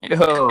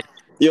Yo,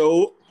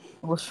 Yo,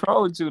 what's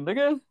wrong with you,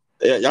 nigga?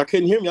 yeah, y'all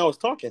couldn't hear me. I was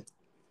talking.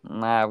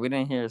 Nah, we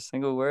didn't hear a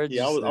single word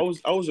Yeah, you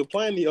said. I was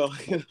replying to y'all.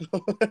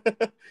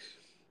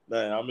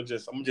 Nah, I'm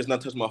just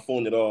not touching my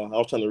phone at all. I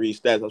was trying to read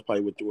stats. That's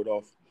probably what threw it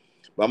off.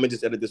 But I'm gonna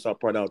just edit this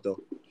part out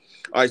though.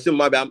 All right, so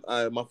my bad.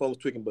 My phone was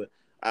tweaking, but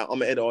I'm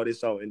gonna edit all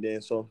this out and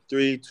then so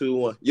 3, 2,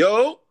 1.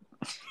 Yo.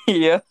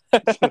 Yeah.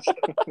 It's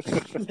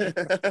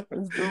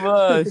too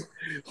much.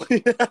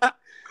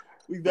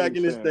 We back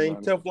in this thing.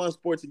 Teflon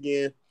Sports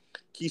again.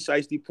 Key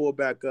Shiesty pulled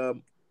back up.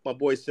 My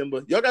boy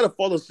Simba. Y'all gotta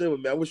follow Simba,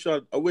 man. I wish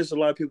a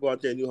lot of people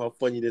out there knew how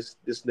funny this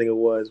nigga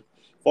was.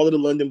 Follow the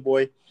London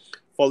boy.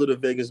 Follow the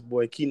Vegas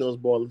boy. Key knows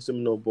ball.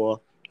 Simba knows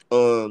ball.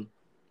 I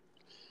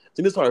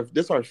think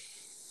this our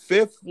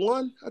fifth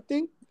one. I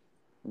think.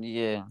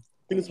 Yeah.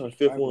 I think it's our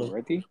fifth one.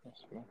 Already?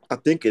 I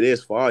think it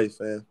is 5,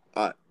 fam.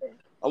 I'm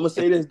gonna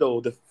say this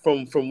though.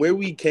 From where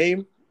we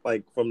came,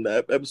 like from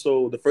the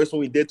episode, the first one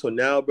we did till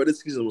now, bro.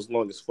 This season was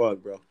long as fuck,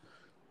 bro.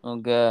 Oh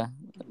god.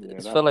 Yeah,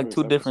 It's that felt like first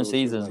 2 different episode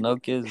feels seasons. like- No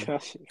kids.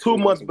 that shit 2 feels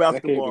months like a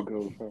decade basketball.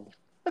 ago,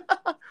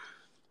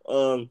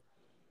 fam.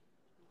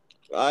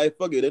 I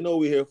fuck it. They know what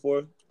we're here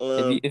for.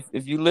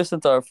 If you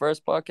listen to our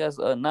first podcast,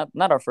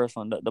 not our first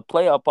one, the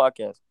playoff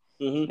podcast.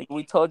 Mm-hmm.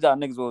 We told y'all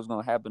niggas what was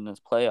gonna happen in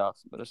this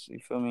playoffs, but you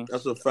feel me?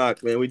 That's a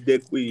fact, man. We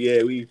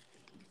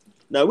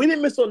Now we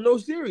didn't miss on no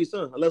series,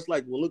 huh? Unless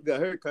like when Luka got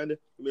hurt, kind of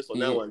we missed on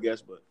that one, I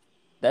guess. But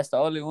That's the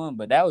only one.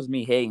 But that was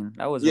me hating.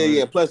 That was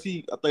yeah. Plus I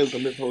think he was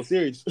gonna miss the whole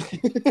series.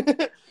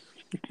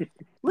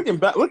 looking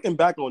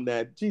back on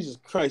that, Jesus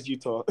Christ,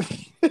 Utah.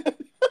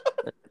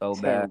 so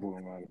bad.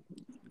 Terrible, man.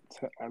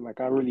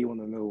 I really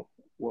want to know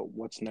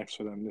what's next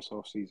for them this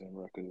offseason,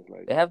 bro. Because it's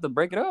like They have to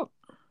break it up.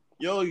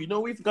 Yo, you know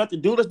what we forgot to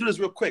do? Let's do this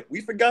real quick.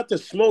 We forgot to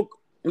smoke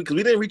because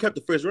we didn't recap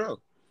the first round.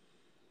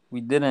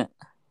 We didn't.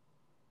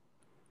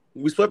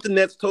 We swept the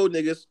Nets, told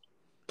niggas.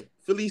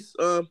 Phillies,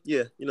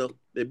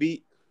 they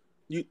beat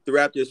the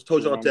Raptors.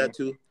 Told y'all that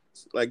too.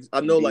 Like I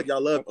know, like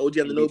y'all love OG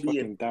Anunoby fucking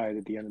and died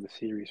at the end of the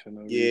series for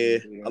no yeah,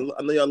 reason. Yeah,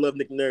 I know y'all love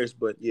Nick Nurse,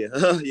 but yeah,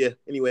 yeah.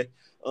 Anyway,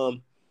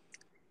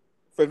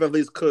 Fred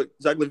VanVleet's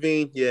cooked. Zach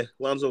LaVine, yeah.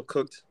 Lonzo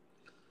cooked.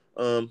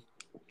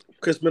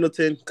 Chris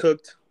Middleton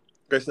cooked.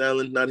 Grayson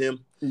Allen, not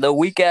him. The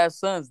weak ass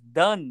Suns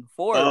done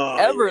forever.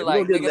 Yeah. We're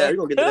Like gonna get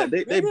to that.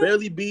 They nigga.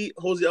 barely beat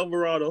Jose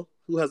Alvarado,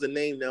 who has a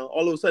name now.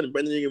 All of a sudden,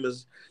 Brandon Ingram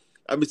is.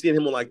 I've been seeing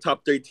him on like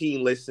top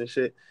 13 lists and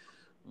shit.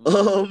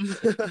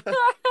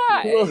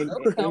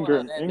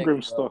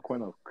 Ingram's stock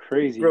went up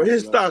crazy. Bro,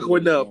 his stock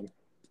went up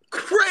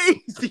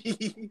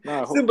crazy.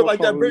 Simple like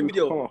that break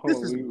video. This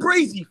is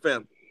crazy,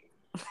 fam.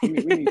 We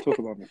need to talk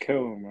about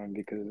Mikal, man,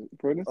 because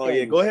bro, this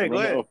guy go ahead.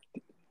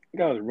 The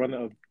guy was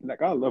running up.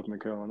 Like I love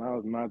Mikal, and I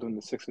was mad when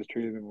the Sixers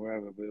traded him,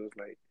 whatever. But it was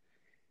like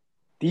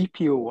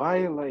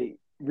DPOY, like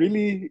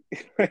really,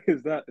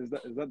 is that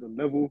the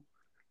level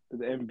that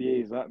the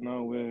NBA is at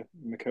now, where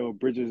Mikal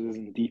Bridges is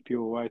in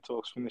DPOY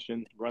talks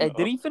finishing? Hey,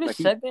 did he finish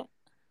second?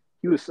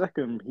 He was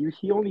second.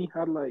 He only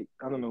had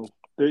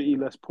 30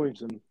 less points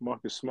than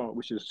Marcus Smart,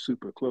 which is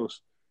super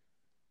close.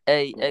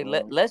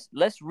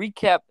 Let's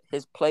recap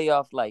his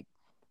playoff,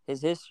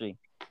 his history,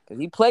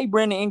 because he played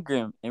Brandon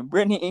Ingram, and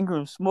Brandon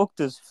Ingram smoked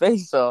his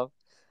face off.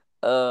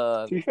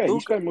 To be fair, Luka, he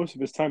spent most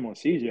of his time on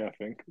CJ, I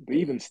think. But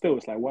even still,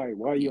 it's like, why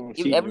are you on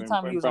CJ? Every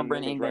time he was on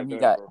Brandon Ingram, every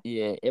time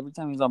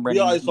he was on Brandon Ingram. He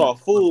always saw a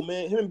fool,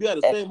 man. Him and B at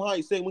the same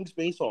height, same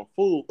wingspan. He saw a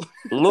fool.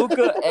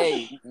 Luka,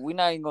 hey, we're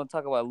not even gonna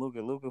talk about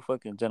Luka. Luka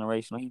fucking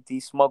generational. He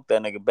smoked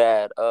that nigga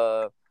bad.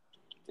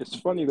 It's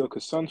funny though,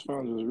 because Suns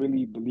fans was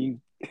really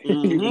believe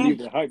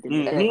the hype that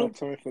we got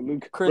time for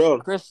Luka.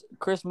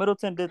 Chris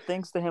Middleton did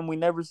things to him we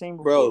never seen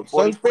before. Bro,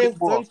 Suns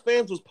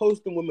fans was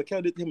posting when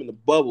Mikal did to him in the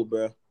bubble,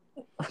 bro.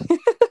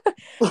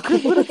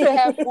 Chris Middleton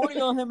had 40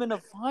 on him in the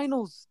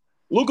finals.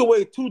 Luka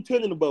weighed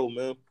 210 in the bubble,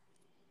 man.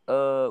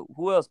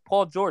 Who else?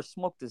 Paul George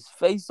smoked his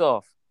face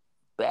off.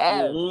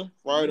 Bad.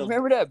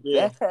 Remember that?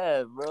 Yeah.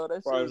 Bad, bro.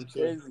 That shit was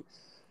crazy.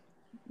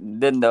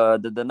 Then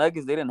the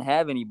Nuggets, they didn't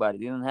have anybody.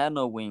 They didn't have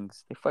no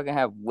wings. They fucking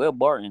have Will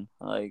Barton.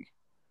 But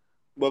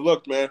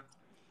look, man.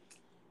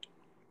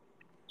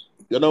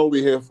 You know what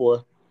we're here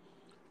for.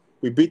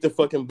 We beat the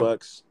fucking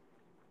Bucks.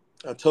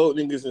 I told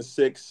niggas in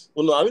 6.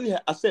 Well, no,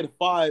 I said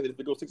 5. And if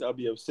it goes 6, I'll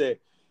be upset.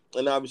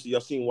 And obviously, y'all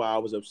seen why I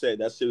was upset.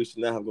 That series should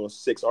not have gone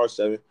 6 or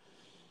 7.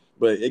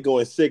 But it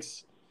going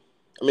 6.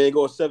 It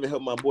going 7.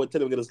 Help my boy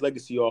Tatum get his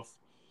legacy off.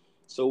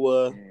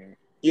 So,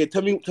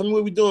 tell me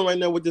what we doing right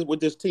now with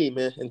this team,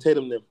 man, and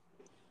Tatum them.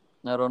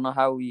 I don't know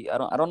how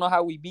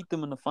we beat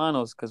them in the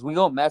finals, because we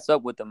gonna match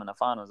up with them in the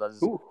finals.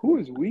 Who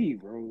is we,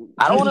 bro?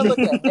 I don't want to look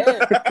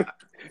ahead.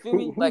 You feel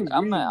me?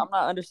 I'm not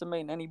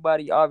underestimating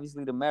anybody.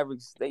 Obviously, the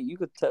Mavericks. You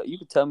could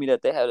tell me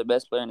that they have the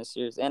best player in the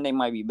series, and they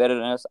might be better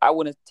than us. I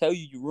wouldn't tell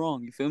you you're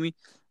wrong. You feel me?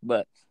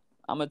 But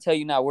I'm gonna tell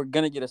you now, we're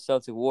gonna get a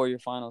Celtic Warrior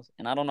finals,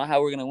 and I don't know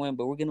how we're gonna win,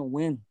 but we're gonna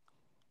win.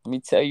 Let me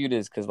tell you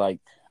this, because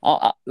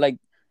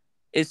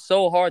it's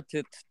so hard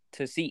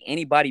to see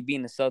anybody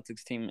beating the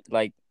Celtics team.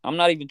 Like, I'm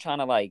not even trying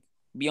to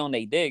be on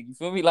their dick. You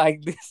feel me?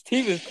 Like, this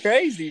team is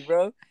crazy,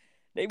 bro.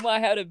 They might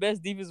have the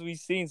best defense we've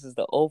seen since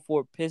the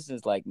 '04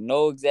 Pistons. Like,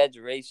 no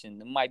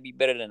exaggeration. It might be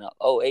better than the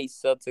 '08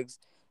 Celtics,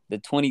 the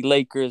 '20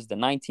 Lakers, the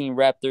 '19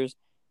 Raptors.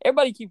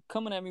 Everybody keep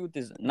coming at me with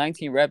this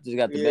 19 Raptors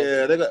got the best.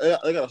 Yeah,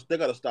 they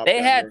got to stop They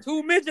that, had man.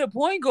 2 midget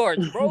point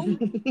guards, bro.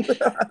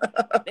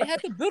 They had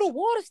to build a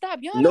wall to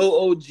stop Giannis.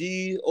 No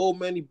OG, old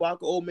man Ibaka,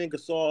 old man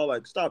Gasol.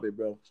 Like, stop it,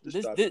 bro.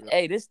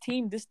 This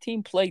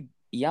team played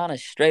Giannis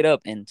straight up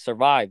and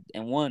survived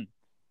and won.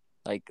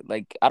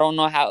 Like I don't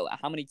know how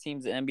many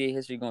teams in NBA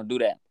history gonna do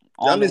that.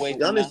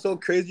 Giannis so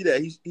crazy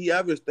that he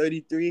averaged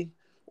 33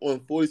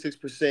 on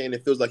 46%, and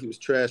it feels like he was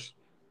trash.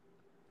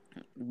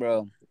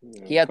 Bro,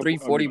 he had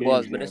 340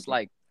 balls, but it's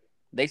like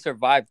they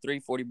survived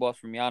 340 balls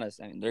from Giannis,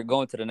 and they're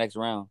going to the next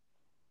round.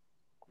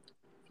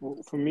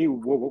 Well, for me,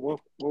 what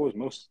was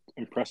most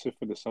impressive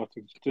for the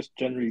Celtics, just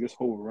generally this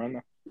whole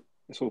run,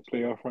 this whole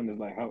playoff run, is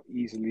like how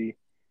easily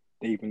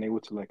they've been able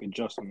to like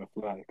adjust on the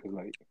fly. Because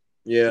like,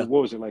 yeah,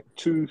 what was it, like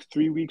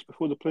 2-3 weeks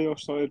before the playoff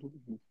started,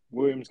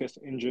 Williams gets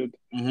injured,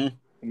 and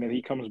then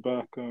he comes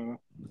back. Did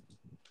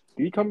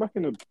he come back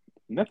in the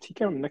Nets? He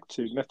came in the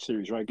next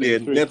series, right?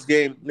 Game 3.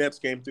 Nets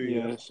game 3.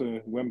 Yeah,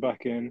 so went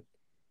back in,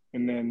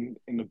 and then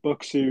in the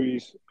Bucks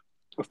series,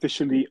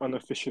 officially,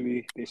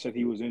 unofficially, they said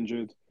he was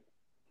injured.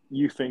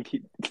 You think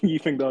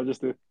that was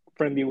just a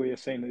friendly way of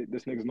saying that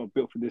this nigga's not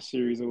built for this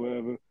series or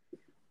whatever.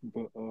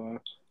 But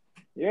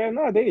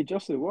they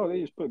adjusted well. They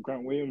just put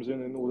Grant Williams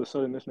in, and all of a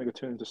sudden this nigga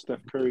turned into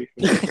Steph Curry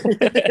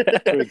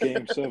for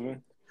Game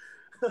 7.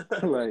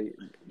 Like,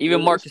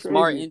 even Marcus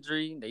Smart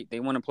injury, they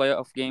won a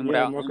playoff game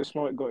without him. Marcus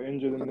Smart got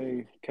injured and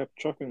they kept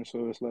trucking.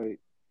 So it's like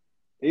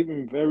they've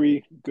been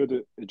very good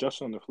at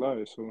adjusting on the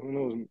fly. So who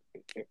knows?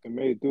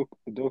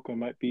 Udoka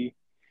might be.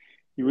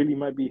 He really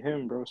might be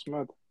him, bro. It's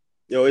mad.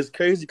 Yo, it's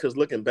crazy because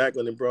looking back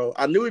on it, bro,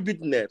 I knew we beat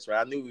the Nets, right?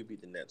 I knew we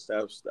beat the Nets.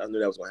 I knew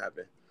that was going to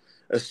happen.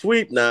 A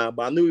sweep, nah,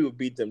 but I knew we would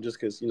beat them just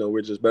because,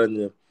 we're just better than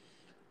them.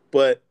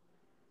 But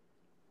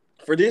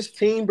for this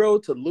team, bro,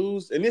 to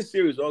lose, in this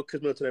series, all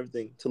Chris Middleton and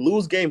everything, to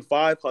lose Game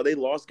 5, how they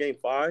lost Game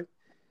 5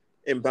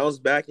 and bounce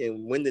back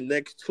and win the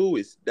next 2,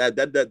 is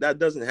that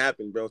doesn't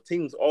happen, bro.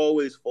 Teams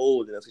always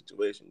fold in that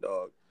situation,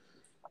 dog.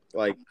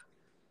 Like,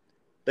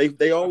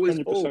 they always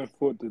 100% fold.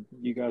 Thought that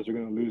you guys were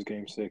going to lose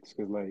Game 6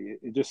 because, like,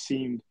 it just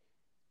seemed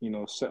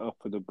set up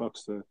for the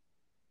Bucks to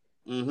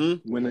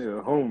win it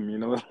at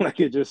home. Like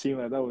it just seemed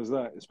like that was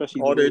that,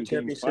 especially all the way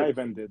Game 5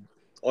 ended.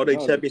 All their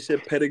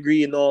championship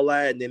pedigree and all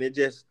that, and then it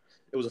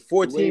was a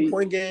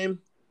 14-point game.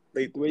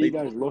 The way you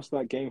guys lost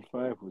that Game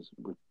 5 was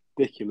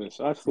ridiculous.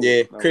 I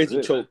thought crazy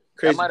choke.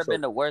 That might have been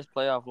the worst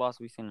playoff loss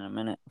we've seen in a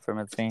minute from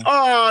a team.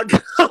 Oh,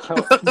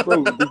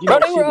 bro, did you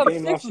not see the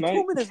game last 6 with night?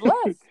 2 minutes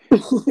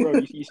left.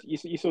 Bro,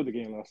 you saw the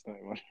game last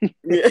night, man.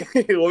 Yeah,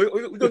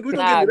 we don't get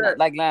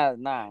that.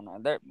 Nah.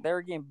 They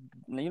were getting,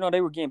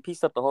 they were getting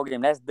pieced up the whole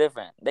game. That's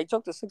different. They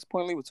choked a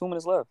 6-point lead with 2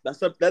 minutes left.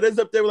 That is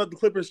up there with like the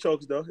Clippers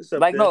chokes, though. It's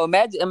up like, there. no,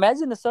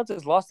 imagine the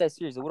Celtics lost that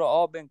series. It would have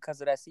all been because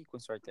of that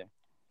sequence right there.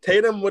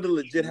 Tatum would have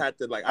legit had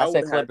to, like, I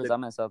said Clippers, I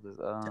meant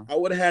Celtics. I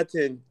would have had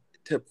to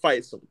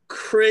fight some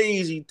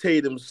crazy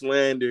Tatum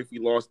slander if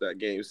you lost that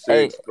Game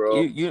 6,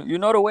 bro. You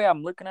know the way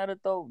I'm looking at it,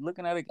 though?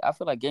 I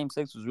feel like Game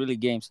 6 was really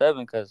Game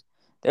 7 because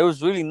there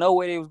was really no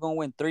way they was going to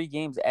win 3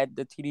 games at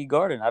the TD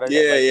Garden.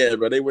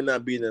 Bro. They were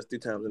not beating us 3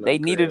 times. They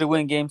needed to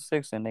win Game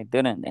 6, and they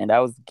didn't. And that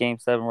was Game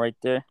 7 right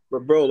there.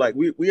 But, bro, like,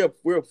 we're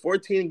up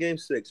 14 in Game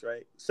 6,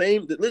 right?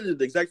 Literally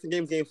the exact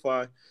same Game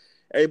 5.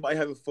 Everybody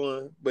having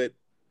fun. But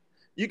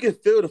you can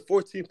feel the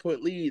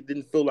 14-point lead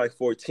didn't feel like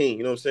 14.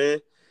 You know what I'm saying?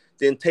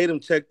 Then Tatum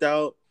checked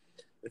out.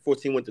 The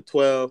 14 went to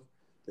 12,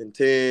 then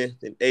 10,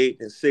 then 8,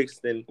 then 6,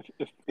 then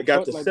it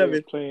got to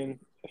 7.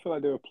 I feel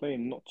like they were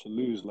playing not to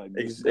lose, like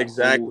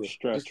exactly.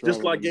 Stretch,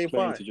 just like Game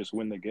 5 to just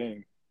win the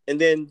game. And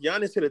then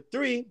Giannis hit a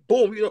 3.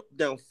 Boom, we up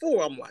down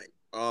 4. I'm like,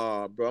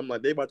 bro. I'm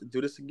like, they about to do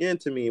this again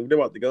to me. They're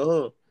about to go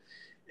home.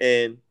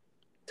 And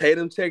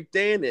Tatum checked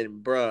in,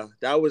 and bro,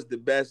 that was the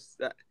best.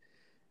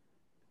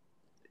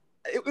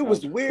 It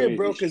was weird,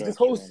 bro, because this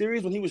whole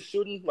series when he was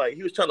shooting, like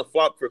he was trying to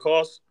flop for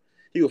calls.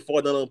 He would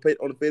fall down on the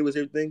fadeaways,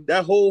 everything.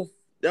 That whole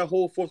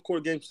fourth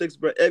quarter Game 6,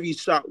 bro, every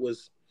shot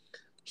was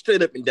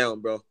straight up and down,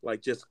 bro.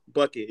 Like just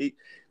bucket. He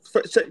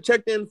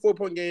checked in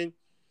 4-point game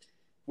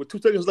with 2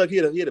 seconds left. He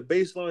had a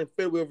baseline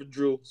fadeaway over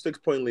Drew,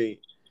 6-point lead.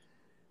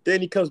 Then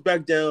he comes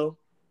back down.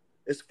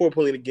 It's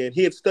 4-point lead again.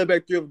 He had step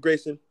back 3 over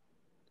Grayson,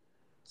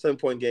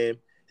 7-point game.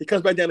 He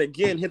comes back down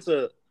again, hits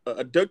a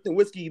Dirk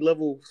Nowitzki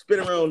level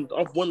spin around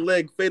off one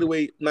leg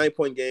fadeaway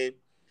 9-point game.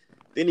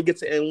 Then he gets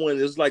to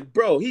N1. It's like,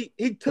 bro, he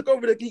took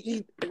over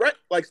he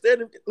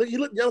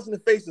looked Giannis in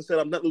the face and said,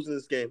 "I'm not losing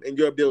this game in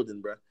your building,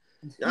 bro."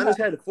 Giannis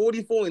had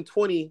 44 and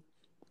 20,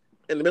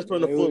 and the best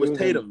player on the floor was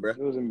Tatum, bro. It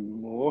was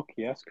in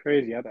Milwaukee. That's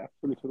crazy. I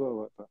fully forgot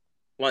about that.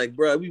 Like,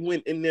 bro, we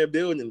went in their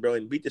building, bro,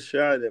 and beat the shit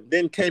out of them.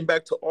 Then came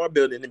back to our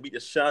building and beat the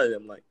shit out of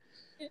them. Like,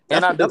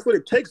 that's what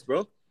it takes,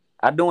 bro.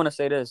 I do want to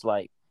say this.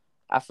 Like,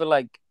 I feel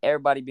like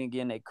everybody been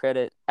getting their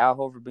credit. Al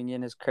Horford been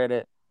getting his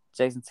credit.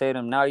 Jason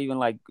Tatum. Now even,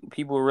 like,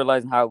 people are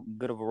realizing how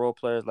good of a role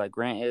player like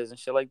Grant is and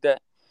shit like that.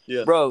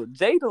 Yeah. Bro,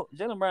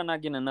 Jaylen Brown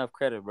not getting enough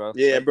credit, bro.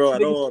 Yeah, Like, bro. I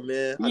know,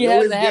 man. I he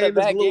know his hasn't had a game is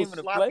a bad little game in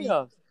the sloppy.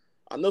 playoffs.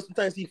 I know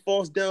sometimes he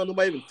falls down,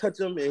 nobody even touch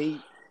him,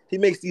 and he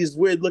makes these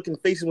weird looking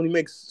faces when he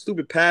makes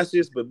stupid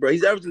passes. But bro,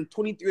 he's averaging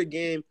 23 a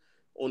game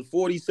on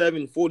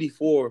 47,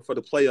 44 for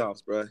the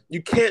playoffs, bro.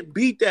 You can't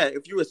beat that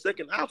if you're a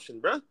second option,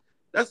 bro.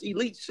 That's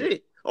elite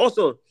shit.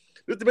 Also,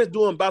 this is the best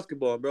duo in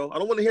basketball, bro. I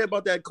don't want to hear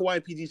about that Kawhi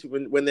and PG shit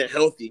when they're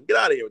healthy. Get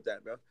out of here with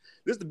that, bro.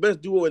 This is the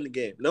best duo in the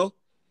game, no?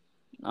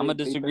 I'm gonna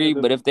disagree,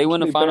 but if they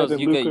win the finals,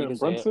 you Luka can and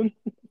say it. Brunson.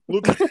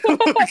 Luka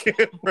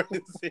and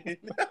Brunson.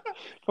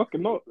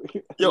 Fucking not.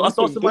 Yo, I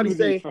saw Luka's somebody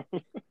Dinwiddie, say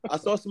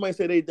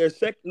fam. they're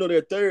second, no,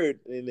 they're third,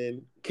 and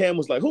then Cam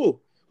was like,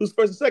 "Who? Who's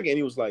first and second?" And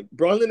he was like,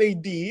 "Bron and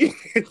AD."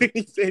 And then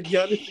he said,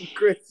 "Giannis and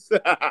Chris."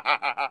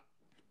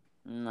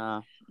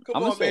 Nah,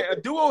 Come on, man. A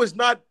duo is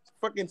not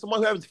fucking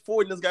someone who averages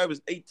 40 and this guy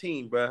was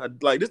 18, bro.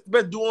 Like this is the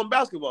best duo in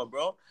basketball,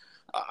 bro.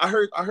 I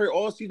heard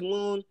all season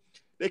long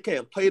they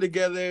can't play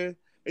together,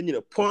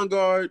 and point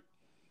guard.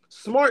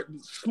 Smart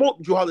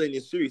smoked Drew Holiday in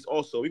this series.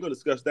 Also, we're gonna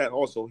discuss that.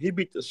 Also, he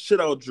beat the shit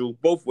out of Drew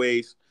both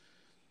ways.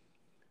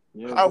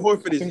 Yeah, Al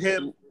Horford is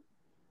him.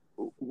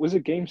 Was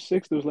it game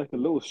 6? There was like a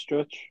little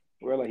stretch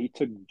where like he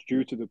took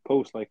Drew to the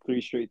post like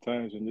 3 straight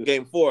times and just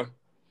Game 4.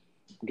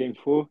 Game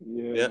 4.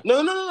 Yeah.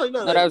 No.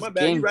 that was My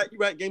bad. You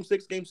right. Game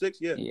 6.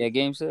 Yeah. Yeah,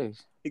 game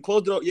 6. He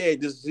closed it up. Yeah,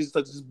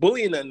 he's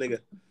bullying that nigga.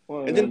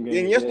 Well, and then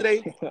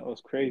yesterday, that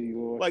was crazy,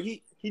 Lord. like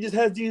he just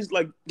has these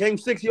like game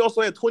 6. He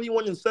also had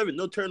 21 and 7,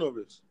 no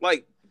turnovers.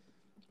 Like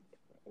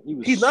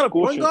he's not a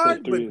point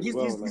guard, but he's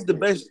the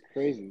best.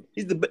 Crazy.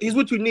 He's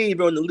what you need,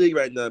 bro, in the league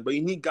right now. But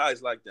you need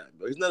guys like that,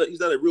 bro. He's not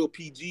a real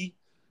PG,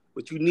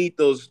 but you need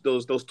those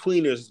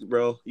tweeners,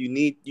 bro. You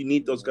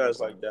need those guys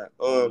like that.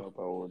 I don't know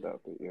about all that,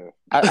 but yeah.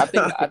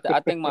 I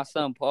think my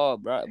son Paul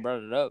brought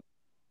it up.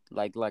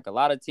 Like a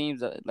lot of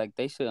teams, like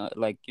they should,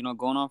 like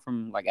going on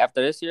from like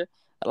after this year,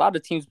 a lot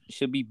of teams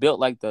should be built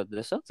like the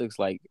Celtics.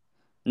 Like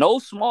no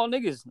small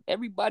niggas.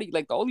 Everybody,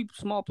 like the only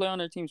small player on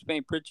their team is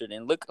Payne Pritchard,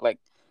 and look like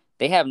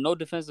they have no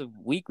defensive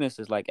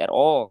weaknesses, like at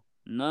all,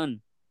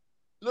 none.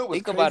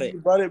 Think about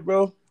it,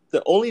 bro.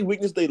 The only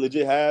weakness they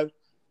legit have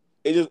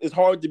is it's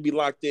hard to be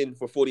locked in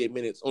for 48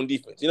 minutes on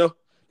defense.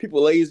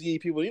 People lazy,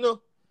 people,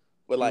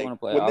 but like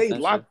when they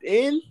locked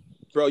in,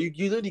 bro, you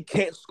literally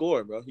can't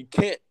score, bro. You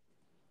can't.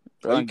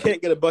 Bro, you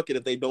can't get a bucket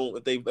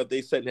if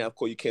they set in half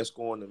court. You can't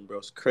score on them, bro.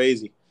 It's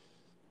crazy.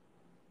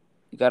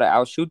 You gotta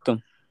outshoot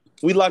them.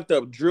 We locked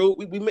up Drew.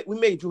 We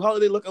made Drew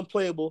Holiday look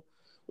unplayable.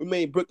 We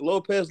made Brook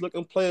Lopez look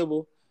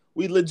unplayable.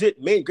 We legit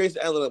made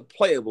Grayson Allen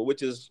unplayable,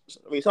 which is,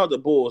 shout out to the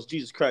Bulls.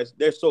 Jesus Christ,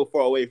 they're so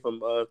far away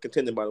from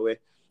contending. By the way,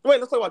 wait,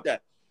 let's talk about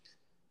that.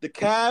 The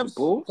Cavs,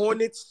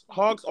 Hornets,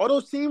 Hawks, all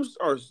those teams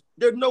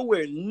they're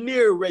nowhere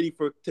near ready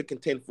to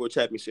contend for a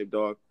championship,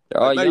 dog.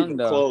 They're all not young, even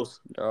though. close.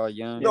 They're all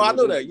young. No, I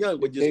know they're young,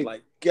 but just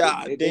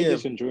God damn. They're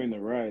just enjoying the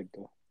ride,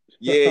 though.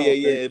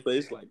 Yeah. But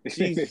it's like,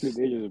 Jesus.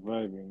 They're just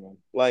vibing, man.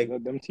 Like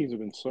them teams have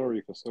been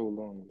sorry for so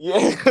long.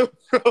 Yeah,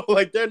 bro.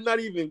 Like they're not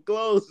even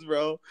close,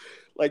 bro.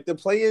 Like the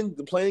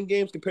playing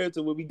games compared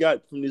to what we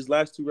got from these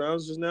last 2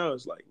 rounds just now,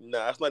 it's like,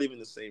 nah, it's not even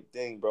the same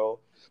thing, bro.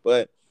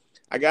 But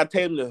I got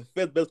Tatum the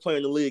 5th best player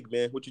in the league,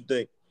 man. What you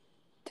think?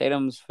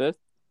 Tatum's 5th?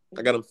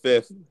 I got him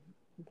 5th.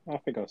 I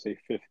think I'll say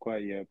 5th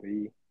quite, yeah, but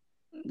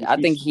I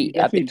think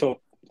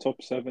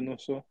top 7 or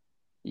so.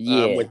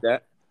 Yeah. I'm with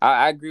that.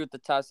 I agree with the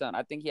top 7.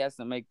 I think he has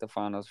to make the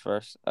finals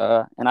first.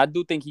 And I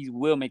do think he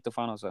will make the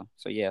finals, though.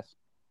 So, yes.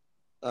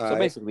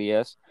 Basically,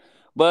 yes.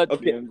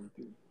 But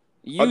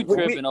you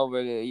tripping over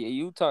it.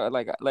 You talk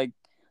like I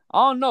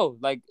don't know.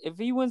 Like, if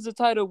he wins the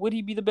title, would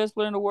he be the best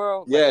player in the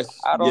world? Yes.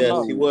 I don't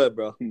know. Yes, he would,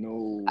 bro.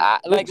 No.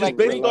 Just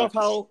based off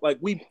how, like,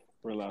 we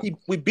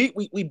beat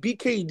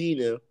KD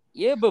now.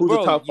 Yeah, but who's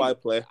bro, a top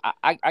 5 player?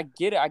 I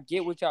get it. I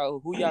get who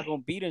y'all gonna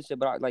beat and shit.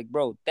 But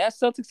bro, that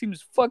Celtics team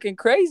is fucking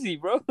crazy,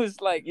 bro.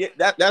 It's like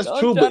that's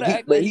true.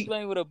 But he's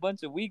playing with a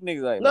bunch of weak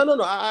niggas. Like no,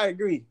 I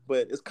agree.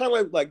 But it's kind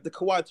of like the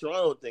Kawhi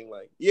Toronto thing.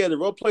 Like, yeah, the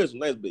role players are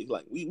nice, but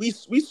like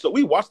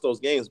we watch those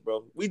games,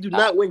 bro. We do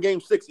not win Game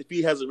 6 if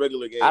he has a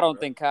regular game. I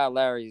don't think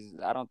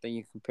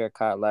you compare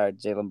Kyle Lowry to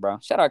Jaylen Brown.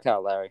 Shout out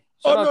Kyle Lowry.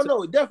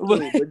 No,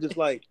 definitely. But just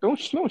like don't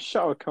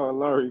shout out Kyle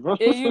Lowry, bro.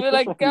 Yeah, you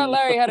like Kyle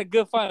Lowry had a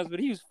good finals,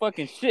 but he was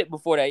fucking shit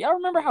before that. Y'all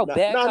remember how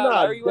bad Kyle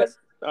Lowry was?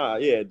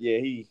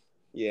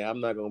 I'm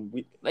not gonna.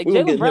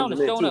 Jaylen Brown is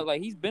showing up.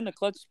 Like, he's been the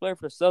clutch player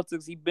for the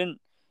Celtics.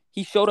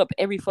 He showed up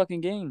every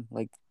fucking game.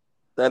 Like,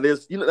 that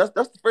is,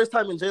 that's the first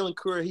time in Jalen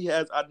career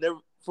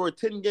for a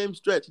 10-game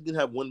stretch he didn't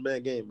have one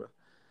bad game, bro.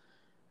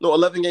 No,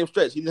 11-game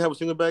stretch he didn't have a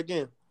single bad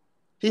game.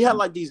 He had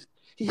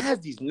he has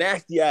these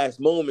nasty ass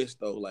moments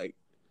though. Like,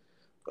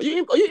 are you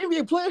an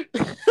NBA player?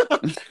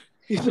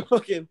 He's a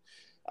fucking.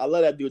 I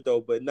love that dude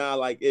though, but nah,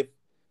 like if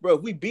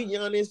we beat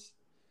Giannis,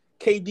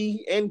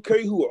 KD, and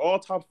Curry, who are all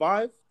top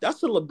 5,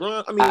 that's a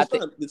LeBron. I mean, it's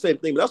not the same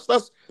thing, but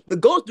that's the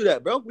Ghosts do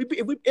that, bro.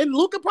 And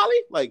Luka probably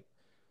like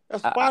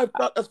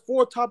that's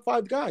 4 top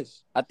 5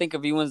 guys. I think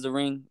if he wins the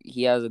ring,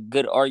 he has a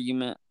good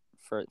argument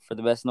for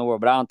the best in the world,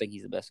 but I don't think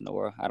he's the best in the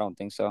world. I don't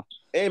think so.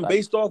 And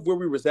based off where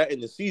we was at in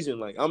the season,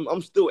 like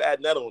I'm still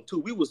adding that on too.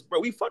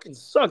 We fucking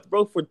sucked,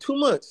 bro, for 2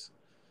 months.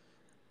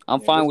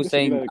 I'm fine with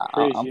saying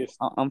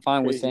I'm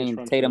fine with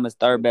saying Tatum is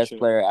third best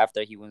player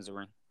after he wins the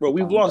ring. Bro,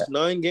 we've lost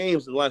 9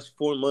 games in the last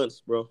 4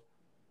 months, bro.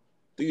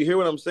 Do you hear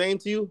what I'm saying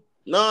to you?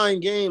 9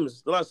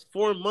 games the last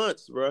 4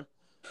 months, bro.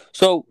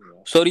 So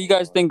do you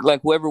guys think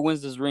like whoever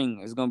wins this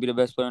ring is gonna be the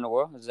best player in the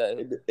world? Is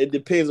that it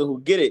depends on who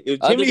get it. If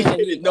Jimmy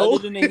get it, no.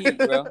 Other than the Heat,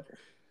 bro.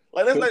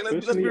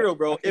 Let's be real,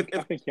 bro. I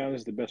think Giannis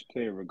is the best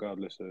player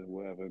regardless of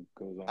whatever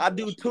goes on. I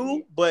do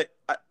too, but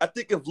I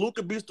think if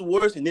Luka beats the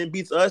Warriors and then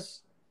beats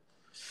us,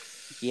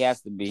 he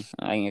has to be.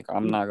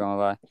 I'm not gonna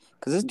lie,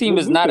 because this team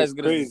is not as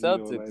good as the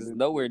Celtics. It's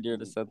nowhere near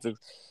the Celtics.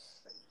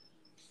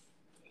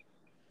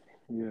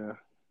 Yeah,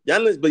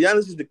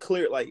 Giannis is the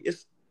clear. Like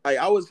it's.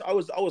 I was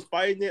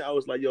fighting it. I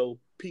was like, yo,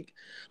 peak.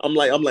 I'm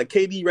like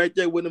KD right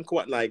there with him.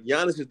 Like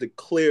Giannis is the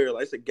clear.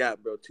 Like it's a gap,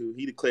 bro. Too.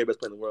 He the clear best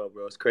player in the world,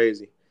 bro. It's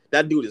crazy.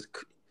 That dude is.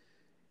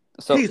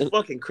 He's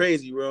fucking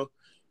crazy, bro.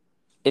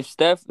 If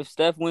Steph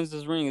wins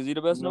this ring, is he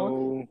the best in the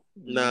world?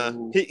 Nah,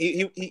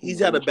 he's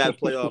had a bad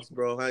playoffs,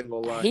 bro. I ain't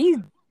gonna lie. He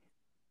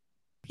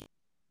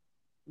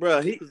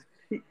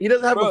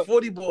doesn't have a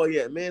 40 ball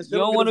yet, man. You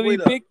don't want to be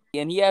picky,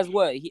 and he has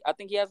what? I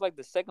think he has like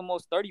the second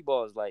most 30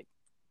 balls. Like,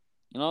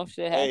 you know,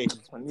 shit happens.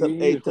 He's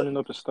running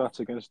up the stats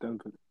against them.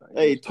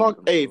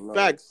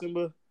 Facts,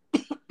 Simba.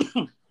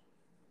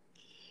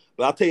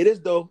 But I'll tell you this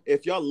though: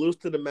 if y'all lose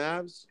to the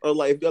Mavs, or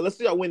like if y'all, let's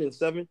say y'all win in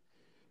 7,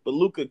 but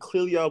Luka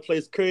clearly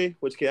outplays Curry,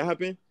 which can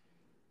happen.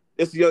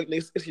 It's your young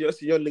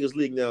niggas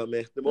league now,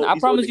 man. I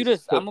promise you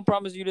this. I'm gonna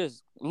promise you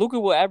this. Luka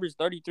will average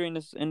 33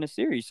 in the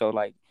series. So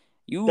like,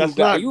 you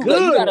gotta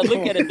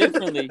look at it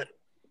differently.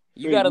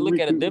 You gotta look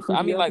at it differently.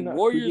 I mean, like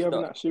Warriors. Who do you have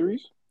in that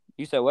series?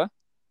 You said what?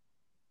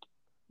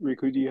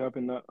 Rick, who do you have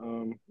in that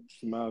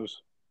Mavs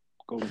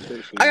Golden State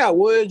series? I got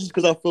Warriors just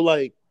because I feel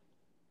like.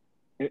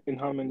 In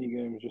how many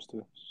games? Just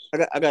to.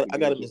 I got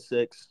him in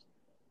 6.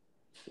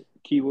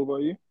 Key, what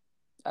about you?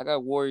 I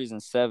got Warriors in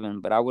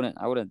 7, but I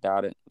wouldn't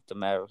doubt it if the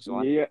Mavericks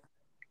won. Yeah,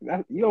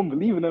 you don't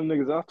believe in them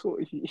niggas. I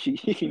thought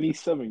he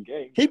needs 7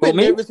 games. He been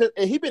nervous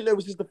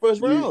since the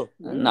first round.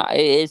 Nah,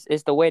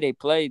 it's the way they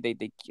play. They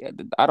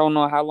I don't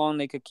know how long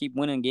they could keep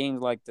winning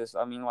games like this.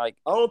 I mean, like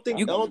I don't think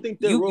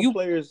their role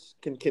players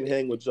can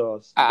hang with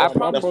Jaws. I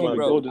promise you,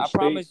 bro. I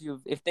promise you,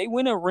 if they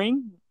win a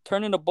ring,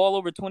 turning the ball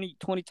over 20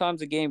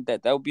 times a game,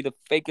 that would be the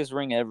fakest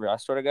ring ever. I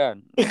swear to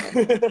God,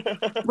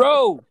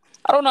 bro.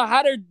 I don't know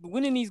how they're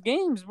winning these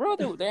games, bro.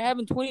 They're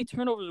having 20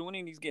 turnovers and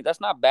winning these games.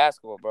 That's not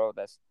basketball, bro.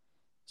 It's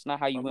not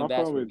how you win basketball games. My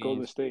problem with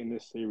Golden State in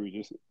this series,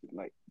 just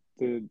like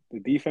the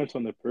defense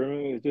on the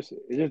perimeter, it just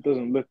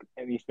doesn't look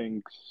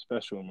anything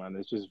special, man.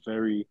 It's just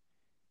very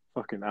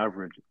fucking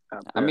average.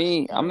 I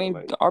mean,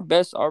 like, our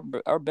best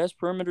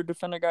perimeter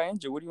defender got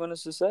injured. What do you want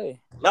us to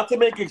say? Not to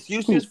make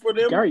excuses for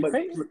them, Gary but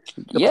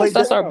yes,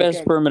 that's our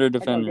best perimeter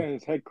defender. I got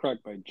his head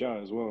cracked by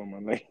Ja as well,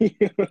 man. Like,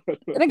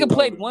 that nigga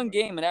played one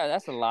game, and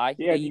that's a lie.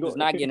 Yeah, he was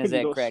not getting his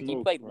head cracked.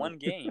 He played one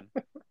game.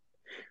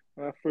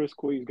 That first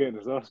quarter, he's getting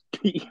his ass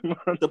beat, man.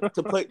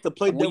 To play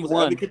devil's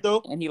advocate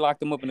though, and he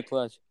locked him up in the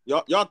clutch.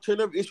 Y'all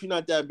turnover issue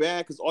not that bad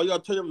because all y'all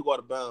turnovers go out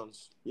of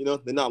bounds. You know,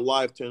 they're not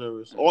live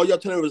turnovers. All y'all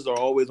turnovers are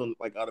always on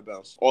out of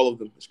bounds. All of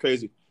them. It's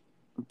crazy,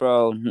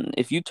 bro.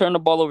 If you turn the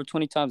ball over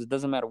 20 times, it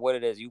doesn't matter what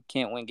it is. You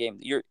can't win games.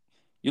 You're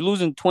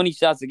losing 20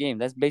 shots a game.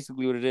 That's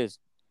basically what it is.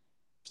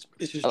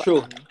 This is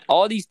true.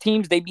 All these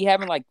teams, they be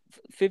having like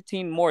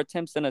 15 more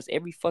attempts than us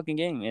every fucking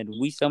game, and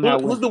we somehow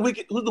win. Who's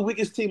the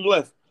weakest team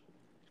left?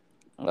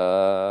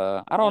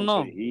 I don't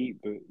know. Heat,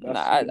 but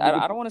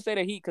I don't want to say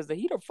the Heat because the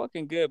Heat are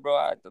fucking good,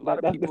 bro.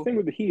 The thing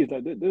with the Heat is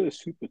that they're a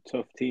super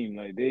tough team.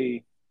 Like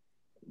they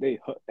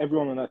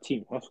everyone on that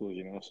team hustles,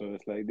 you know. So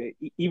it's like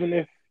even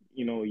if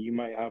you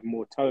might have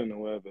more talent or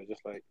whatever,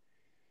 just like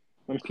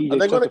when PJ are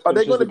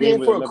they going to be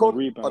in for a coach?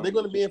 Are they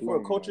going to be in for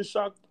a culture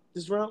shock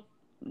this round?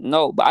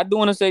 No, but I do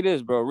want to say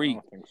this, bro. Reed, I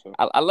don't think so.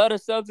 I love the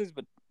Celtics,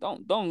 but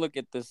don't look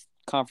at this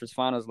conference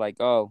finals like,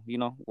 oh,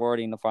 we're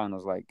already in the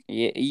finals. Like,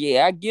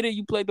 yeah, I get it.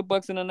 You played the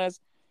Bucks and the Nets.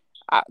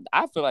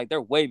 I feel like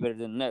they're way better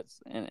than the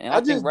Nets, and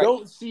I just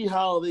don't see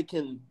how they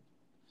can.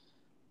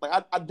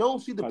 Like, I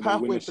don't see the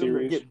pathway for them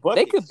to get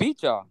buckets. They could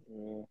beat y'all.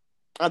 Yeah.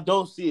 I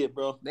don't see it,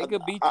 bro. They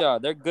could beat y'all.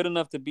 They're good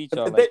enough to beat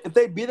y'all. If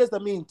they beat us, I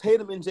mean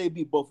Tatum and Jay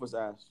beat both of us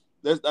ass.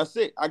 That's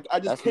it. I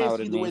just can't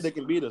see the way they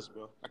can beat us,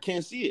 bro. I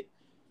can't see it.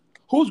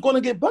 Who's going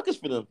to get buckets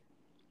for them?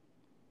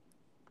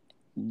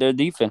 Their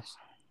defense.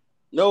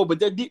 No, but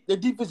their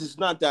defense is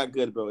not that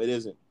good, bro. It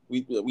isn't.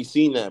 We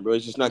seen that, bro.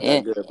 It's just not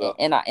that good, bro.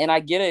 And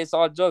I get it. It's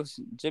all jokes.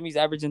 Jimmy's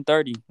averaging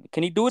 30.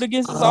 Can he do it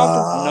against the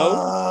Celtics?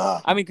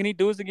 No. I mean, can he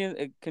do it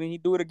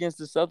against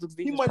the Celtics defense?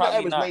 He might not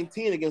average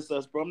 19 against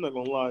us, bro. I'm not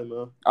gonna lie,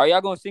 man. Are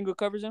y'all gonna single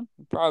coverage him?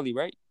 Probably,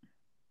 right?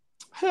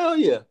 Hell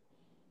yeah.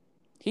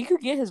 He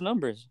could get his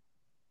numbers.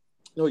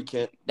 No, he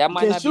can't. That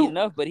might not be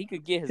enough, but he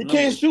could get his numbers.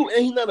 He can't shoot,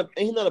 and he's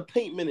not a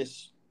paint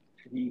menace.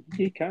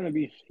 he kind of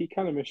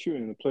been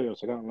shooting in the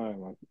playoffs. I can't lie,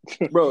 man.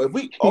 Bro,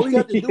 if all we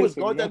have to He do has is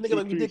guard some that nigga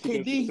like we nasty did threes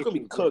KD, against the he's gonna be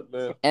Sixers, bro. cooked,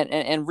 man.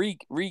 And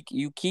Reek,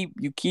 you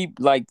keep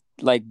like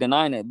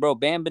denying it, bro.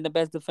 Bam been the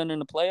best defender in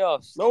the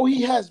playoffs. No,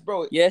 he has,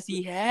 bro. Yes,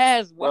 he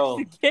has. Bro.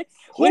 What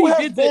Who he has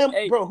did Bam,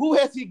 hey, bro? Who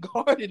has he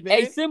guarded, man?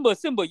 Hey, Simba,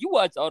 you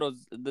watched all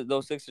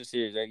those Sixers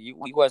series, right? You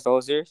watched the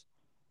whole series?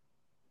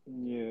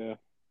 Yeah.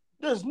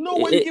 There's no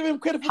way to give him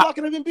credit for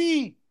locking up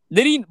Embiid.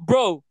 Did he,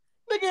 bro?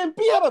 Nigga,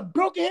 Embiid had a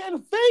broken hand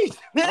in the face.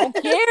 I don't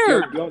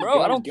care,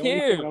 bro. I don't The only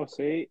care. thing I'll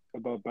say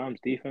about Bam's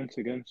defense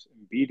against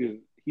Embiid is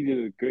he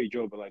did a great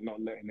job of like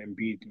not letting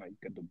Embiid like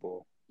get the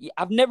ball. Yeah,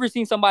 I've never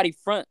seen somebody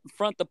front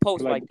the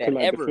post like that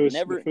ever.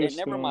 Never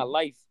in my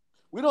life.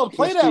 We don't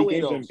play that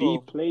way games though.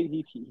 Embiid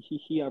played,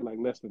 he had like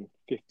less than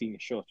 15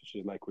 shots, which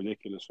is like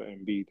ridiculous for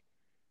Embiid.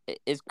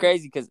 It's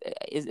crazy because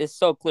it's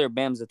so clear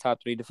Bam's a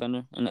top 3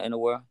 defender in the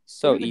world.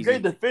 So he's easy. a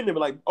great defender, but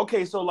like,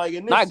 okay, so like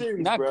in this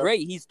series, not bro,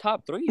 great. He's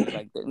top 3.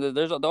 Like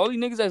there's the only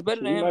niggas that's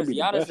better than him is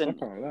Giannis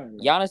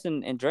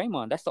and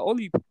Draymond. That's the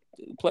only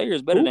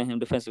players better than him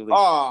defensively.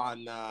 Oh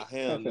nah,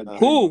 hell nah.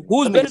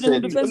 Who's better than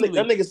him defensively?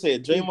 That nigga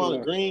said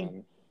Draymond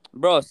Green.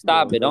 Bro,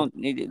 stop it! Don't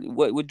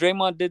what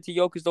Draymond did to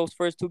Jokic those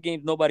first 2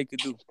 games, nobody could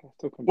do.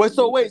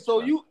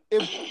 So you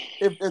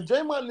if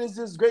Draymond is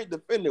this great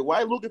defender,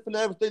 why Luka finna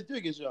have 33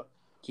 against y'all?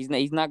 He's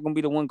not gonna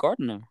be the one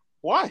guarding him.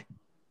 Why?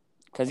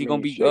 Because he's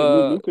gonna be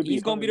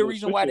he's gonna be the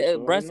reason why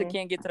Brunson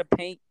can't get to the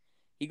paint.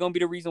 He's gonna be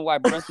the reason why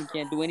Brunson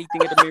can't do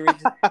anything at the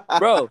mid-range.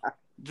 Bro,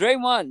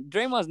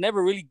 Draymond's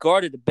never really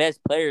guarded the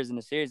best players in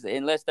the series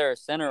unless they're a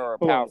center or a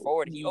power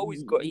forward. He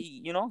always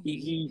he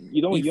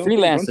freelances.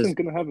 Brunson's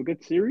gonna have a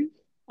good series.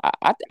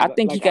 I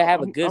think he could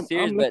have a good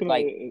series, but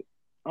like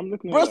I'm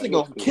looking at Brunson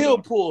gonna kill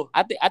Poole.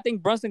 I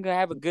think Brunson gonna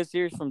have a good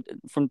series from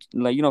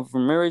like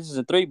from mid-ranges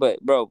and 3,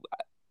 but bro.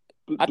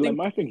 I think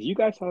my thing is you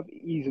guys have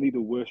easily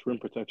the worst rim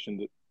protection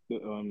that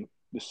the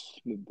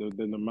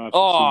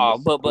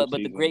Mavericks. But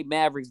the great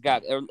Mavericks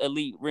got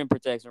elite rim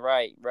protection,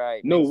 right?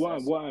 No,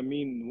 what I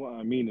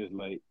mean is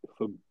like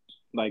for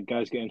like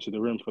guys getting to the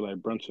rim for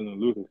like Brunson and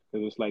Luka,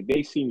 because it's like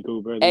they seen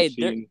Gobert, they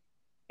seen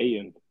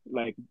Ayton.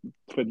 Like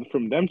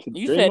from them to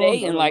you Draymond, said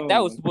Ayton like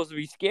that was supposed to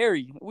be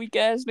scary. Weak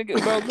ass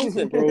nigga, bro.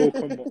 Listen, bro,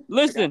 come on.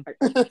 Listen.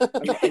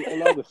 I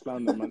love the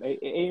slander, man.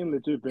 Ayton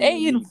legit.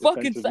 Ayton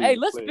fucking. Hey,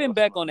 let's spin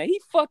back on that. He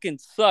fucking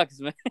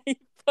sucks, man. He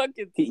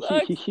fucking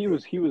sucks. He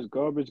was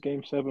garbage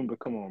game 7, but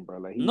come on, bro.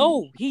 Like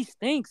he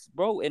stinks,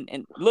 bro.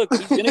 And look,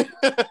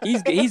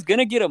 he's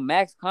gonna get a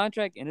max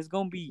contract, and it's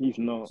gonna be.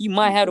 He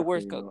might have the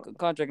worst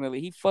contract in the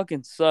league. He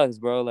fucking sucks,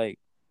 bro. Like.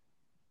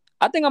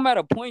 I think I'm at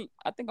a point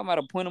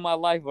in my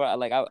life where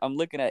I'm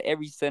looking at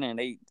every center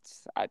and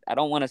I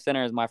don't want a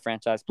center as my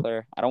franchise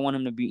player. I don't want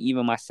him to be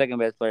even my second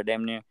best player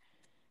damn near.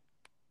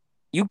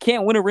 You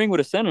can't win a ring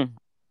with a center.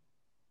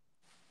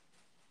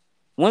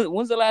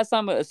 When's the last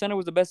time a center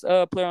was the best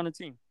player on the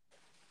team?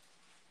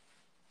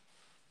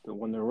 To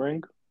win the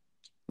ring?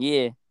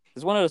 Yeah.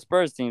 It's one of the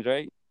Spurs teams,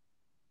 right?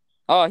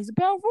 Oh, he's a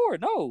power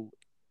forward. No.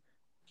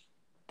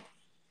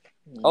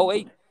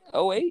 08?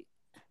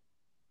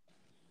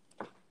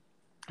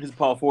 He's a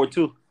power forward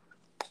too.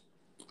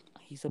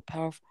 He's a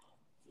power.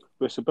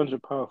 But it's a bunch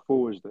of power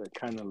forwards that are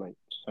kind of like.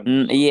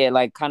 Yeah,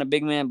 like kind of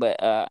big man,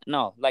 but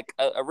no, like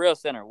a real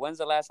center. When's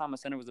the last time a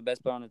center was the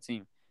best player on the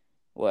team?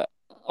 What?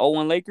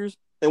 01 Lakers?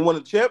 And won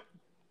a chip?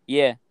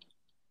 Yeah.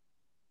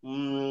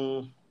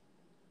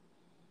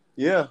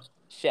 Yeah.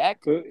 Shaq.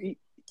 But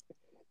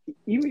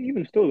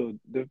even still, though,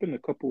 there've been a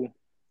couple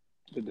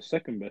that the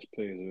second best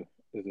players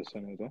is the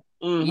center, though.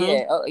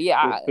 Mm-hmm.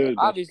 Yeah.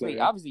 Obviously,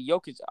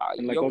 Jokic.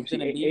 And Jokic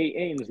and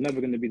Ayton is never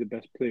going to be the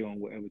best player on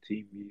whatever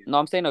team he is. No,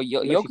 I'm saying no.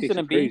 Jokic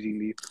and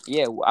Embiid.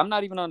 Yeah, I'm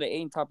not even on the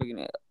Ayton topic.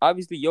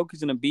 Obviously,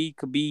 Jokic and Embiid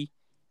could be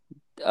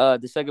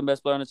the second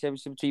best player on the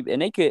championship team,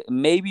 and they could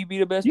maybe be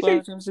the best player on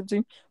the championship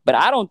team. But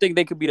I don't think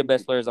they could be the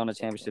best players on the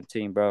championship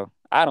team, bro.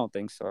 I don't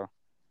think so.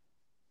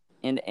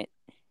 And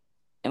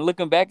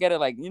looking back at it,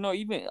 like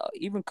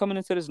even coming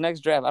into this next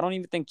draft, I don't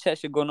even think Chet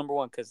should go number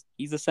 1 because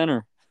he's a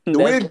center. Do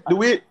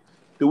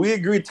we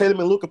agree Tatum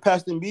and Luka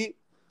passed Embiid?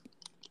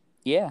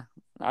 Yeah,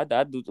 I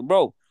do,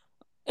 bro.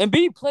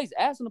 Embiid plays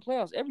ass in the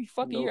playoffs every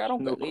fucking year. I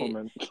don't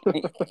comment.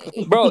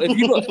 Bro,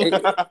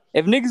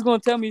 if niggas gonna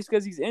tell me it's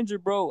because he's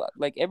injured, bro,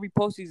 like every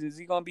postseason is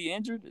he gonna be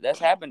injured? That's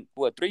happened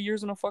 3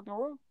 years in a fucking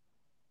row?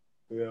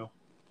 Yeah,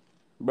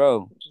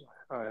 bro.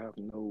 I have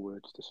no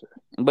words to say.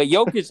 But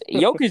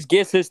Jokic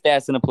gets his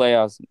stats in the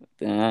playoffs.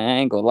 I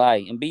ain't gonna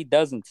lie. Embiid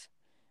doesn't.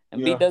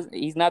 Embiid doesn't.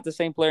 He's not the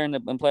same player in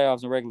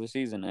playoffs and regular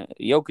season.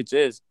 Jokic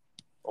is.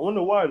 I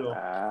wonder why though.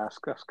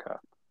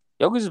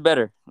 Jokic is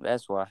better.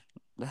 That's why.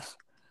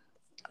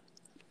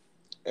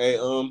 Hey,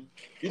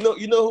 you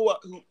know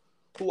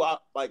who I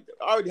like.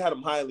 I already had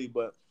him highly,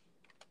 but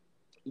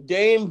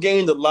Dame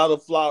gained a lot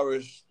of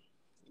flowers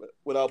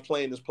without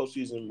playing this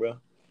postseason, bro.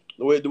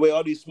 The way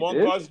all these small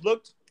guards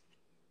looked.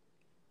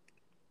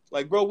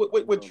 Like, bro,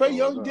 what Trae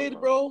Young did,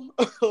 bro?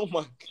 Oh,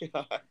 my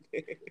God.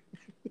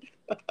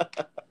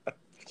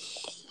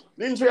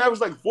 Didn't Trae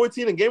average like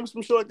 14 a game or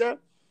some shit like that?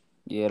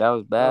 Yeah, that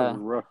was That was bad.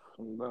 rough.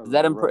 That was Is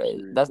that a rough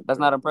series. that's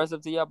not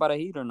impressive to y'all by the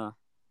Heat or no?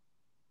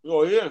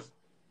 Oh, yeah.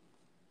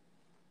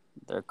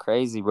 They're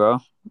crazy, bro.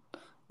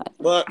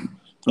 But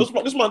this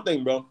is my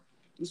thing, bro.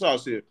 This is how I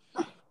see it.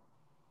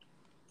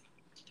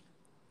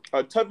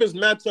 Our toughest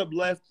matchup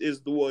left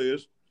is the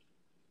Warriors.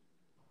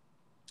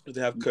 They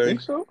have You Curry.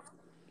 think so?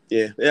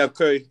 Yeah, they have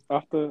Curry.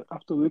 After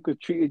Luka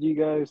treated you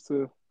guys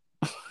to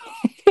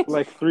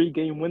like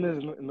 3-game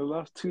winners in the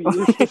last 2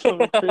 years or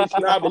something crazy.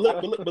 Nah, but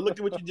look at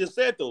what you just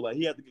said though. Like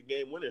he had to get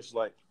game winners.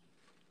 Like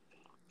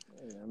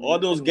all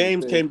those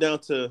games came down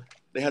to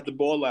they had the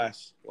ball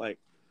last. Like,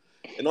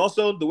 and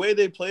also the way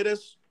they played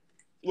us.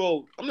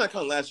 Well, I'm not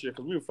counting last year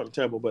because we were fucking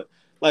terrible. But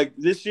like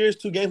this year's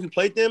 2 games we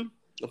played them.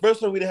 The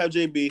first one we didn't have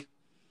JB,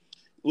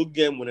 Luka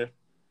game winner.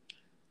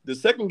 The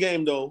second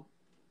game though,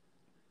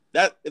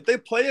 that if they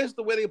play us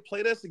the way they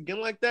played us again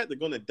like that, they're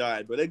gonna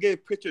die. But they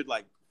gave Pritchard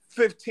like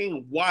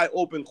 15 wide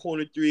open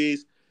corner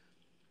threes.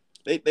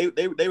 They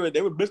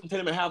were blissing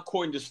him at half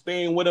court and just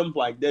staying with him.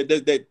 Like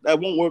that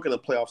won't work in a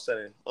playoff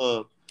setting.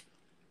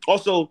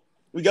 Also,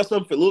 we got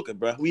something for Luka,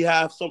 bro. We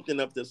have something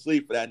up the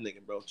sleeve for that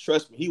nigga, bro.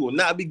 Trust me, he will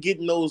not be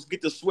getting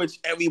get the switch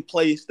every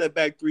play, step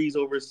back threes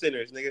over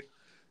centers, nigga.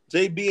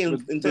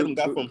 JB and Tatum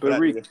got for that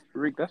nigga.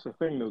 Rick, that's the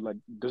thing though. Like,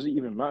 does it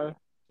even matter?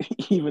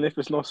 Even if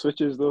it's not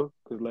switches though,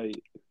 because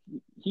like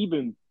he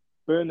been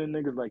burning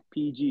niggas like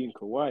PG and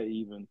Kawhi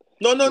even.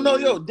 No,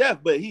 yo, Def,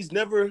 but he's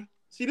never.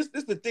 See, this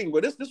is the thing,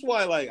 but this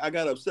why like I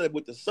got upset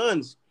with the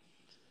Suns.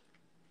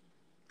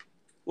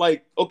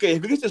 Like, okay,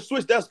 if he gets to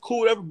switch, that's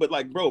cool, whatever. But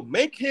like, bro,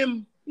 make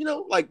him,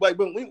 like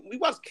when we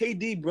watch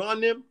KD,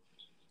 Bron, them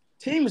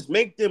teams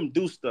make them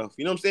do stuff.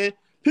 You know what I'm saying?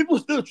 People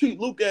still treat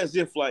Luka as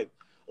if like,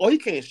 oh, he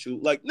can't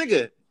shoot. Like,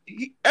 nigga,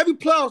 every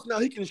playoffs now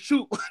he can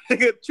shoot.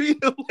 Nigga,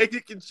 treat him like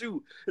he can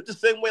shoot. It's the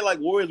same way like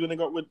Warriors when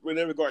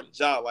they regard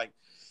Ja, like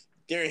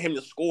daring him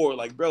to score.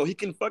 Like, bro, he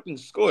can fucking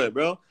score it,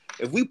 bro.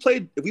 If we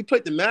played the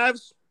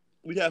Mavs,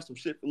 we'd have some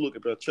shit to look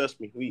at, bro.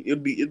 Trust me.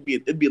 It'd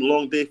be a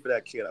long day for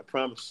that kid, I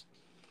promise.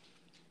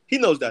 He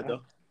knows that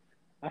though.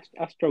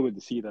 I struggled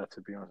to see that,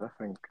 to be honest. I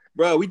think,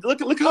 bro, we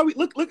look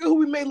at who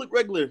we made look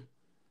regular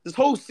this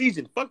whole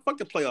season. Fuck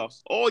the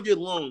playoffs all year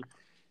long.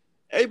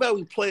 Everybody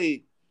we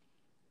played,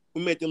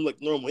 we made them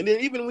look normal. And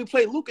then even when we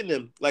played Luka and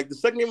them, like the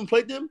second game we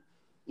played them,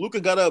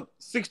 Luka got up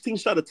 16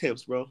 shot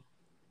attempts, bro.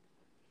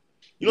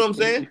 You know what I'm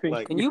saying?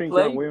 You think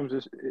Grant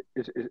Williams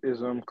is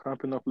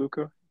clamping up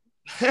Luka?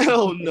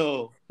 Hell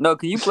no. No,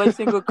 can you play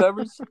single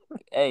coverage?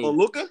 Hey, on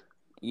Luka?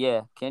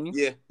 Yeah, can you?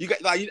 Yeah, you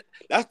got like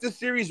that's the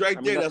series right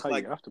there. That's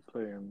like you have to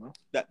play him, no?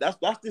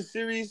 That's the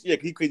series. Yeah,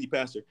 he crazy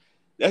passer.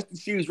 That's the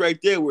series right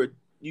there where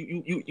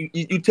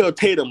you tell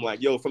Tatum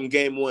like, yo, from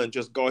game 1,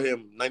 just guard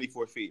him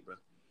 94 feet, bro.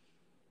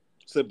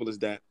 Simple as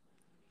that.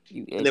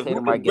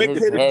 Tatum might get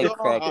his head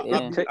cracked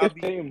in.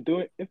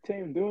 If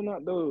Tatum doing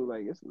that though,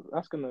 like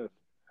that's gonna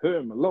hurt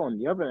him a lot on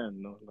the other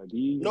end, though. Like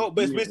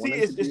but see,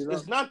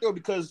 it's not though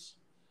because.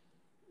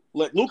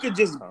 Like Luka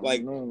just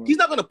like he's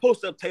not gonna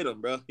post up Tatum,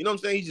 bro. You know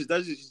what I'm saying?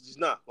 That's just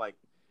not like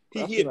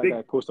he a big.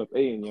 Guy post up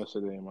Aiden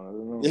yesterday, man. I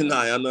don't know.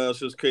 Yeah, I know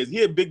that was crazy.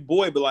 He a big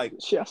boy, but like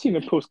shit, I seen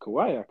him post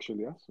Kawhi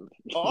actually.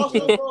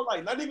 Also, bro,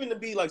 like not even to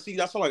be like, see,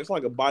 that's like it's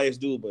like a biased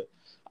dude, but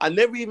I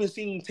never even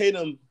seen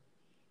Tatum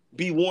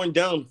be worn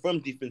down from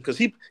defense because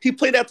he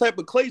played that type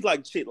of Clay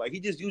like shit. Like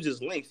he just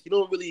uses length. He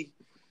don't really,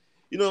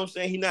 you know what I'm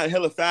saying? He not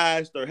hella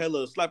fast or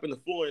hella slapping the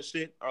floor and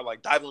shit or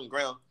like diving on the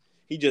ground.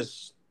 He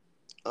just.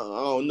 I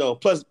don't know.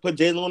 Plus, put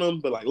Jalen on him,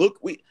 but like, look,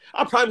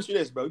 I promise you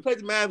this, bro. We played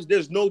the Mavs.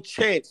 There's no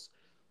chance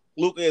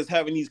Luka is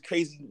having these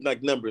crazy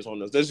like numbers on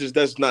us.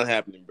 That's not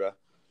happening, bro.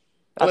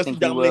 I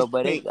think he will,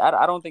 but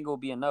I don't think it will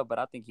be enough. But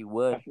I think he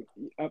would.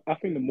 I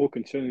think the more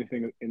concerning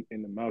thing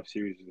in the Mavs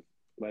series is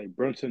like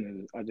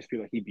Brunson is. I just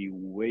feel like he'd be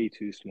way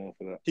too small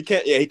for that. He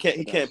can't. Yeah, he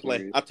can't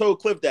play. I told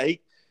Cliff that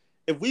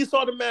if we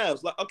saw the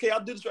Mavs, like, okay,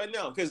 I'll do this right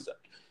now because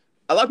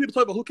a lot of people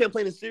talk about who can't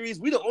play in the series.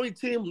 We the only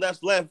team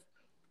that's left.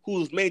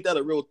 Who's made that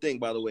a real thing,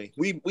 by the way.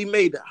 We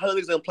made how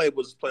niggas gonna play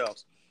with this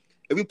playoffs.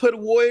 If we play the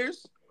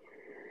Warriors,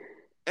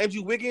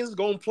 Andrew Wiggins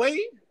gonna play,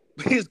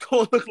 but he's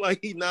gonna look like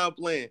he's not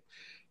playing.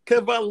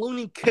 Kevin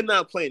Looney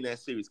cannot play in that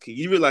series, Key.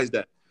 You realize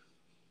that?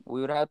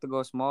 We would have to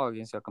go small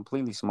against a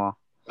completely small.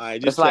 All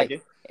right, just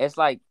checking. It's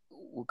like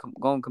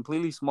going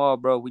completely small,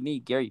 bro. We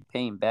need Gary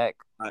Payne back.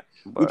 All right.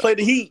 We played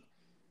the Heat.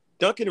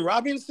 Duncan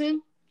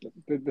Robinson,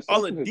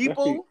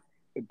 Oladipo.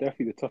 It's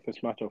definitely the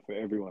toughest matchup for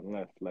everyone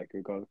left. Like,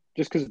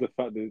 just because of the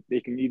fact that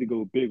they can either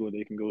go big or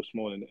they can go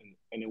small, and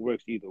it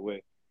works either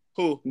way.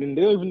 Who? And then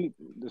they don't even need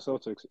the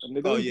Celtics, and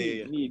they don't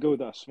even need to go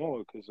that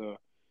small because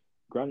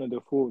granted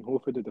the 4 and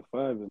Horford at the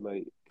 5 is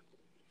like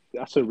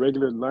that's a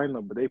regular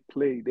lineup, but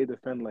they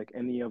defend like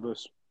any other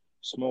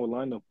small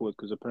lineup would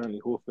because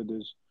apparently Horford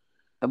is,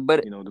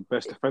 the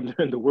best defender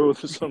in the world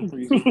for some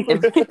reason.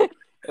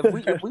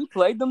 If we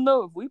played them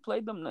though,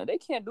 they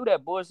can't do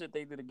that bullshit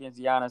they did against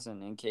Giannis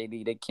and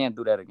KD. They can't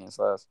do that against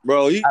us,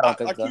 bro. I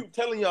keep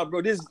telling y'all,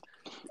 bro.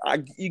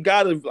 You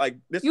gotta like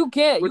this. You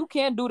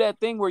can't do that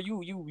thing where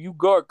you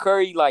guard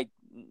Curry like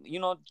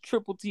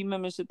triple team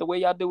him and shit the way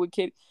y'all do with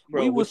KD.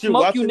 Bro, We would what you're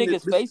smoke you watching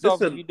niggas face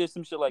off if you did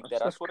some shit like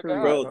that. I That's swear to crazy.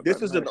 God. bro,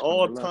 this is an Nice, man.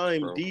 Relax,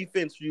 all-time bro.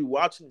 defense you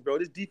watching, bro.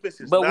 This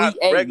defense is But not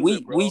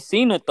regular, bro. we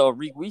seen it though,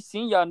 Reek. We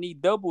seen y'all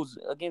need doubles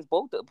against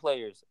both the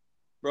players.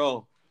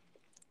 Bro,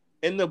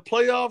 in the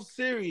playoff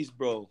series,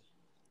 bro,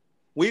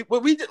 we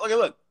did, like,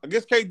 look,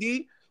 against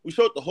KD, we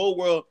showed the whole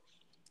world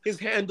his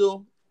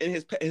handle and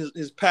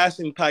his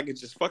passing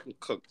package is fucking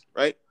cooked,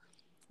 right?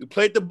 We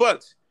played the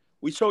Bucks.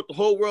 We showed the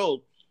whole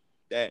world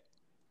that,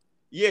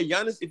 yeah,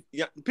 Giannis,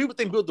 if people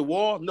think build the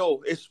wall,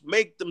 no, it's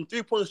make them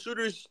 3-point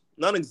shooters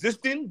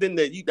non-existent, then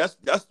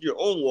that's your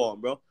own wall,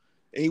 bro.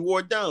 And he wore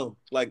it down.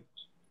 Like,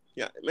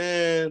 yeah,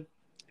 man, I'm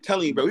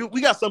telling you, bro,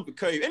 we got something for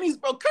Curry. And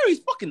Curry's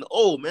fucking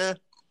old, man.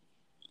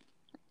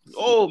 He's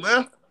old,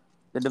 man.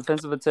 The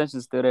defensive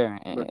attention's still there.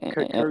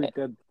 Curry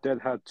dead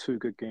had 2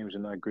 good games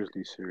in that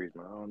Grizzlies series,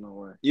 man. I don't know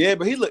why. Yeah,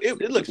 but it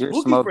looks You're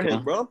spooky smoking. for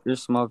him, bro. You're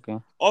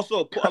smoking.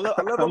 Also, I love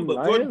him,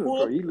 but Jordan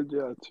Poole, he legit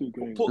had 2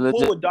 games.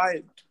 Poole would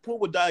die. Poole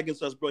would die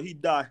against us, bro.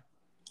 He'd die.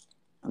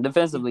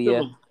 Defensively,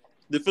 yeah.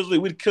 Defensively,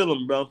 we'd kill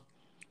him, bro.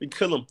 We'd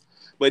kill him.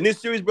 But in this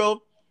series,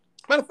 bro,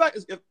 matter of fact,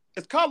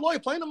 is Kyle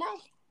Lloyd playing tomorrow?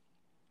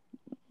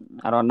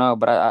 I don't know,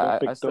 but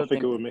I still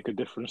think it would make a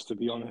difference, to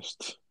be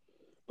honest.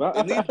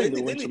 But they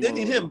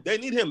need him. They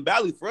need him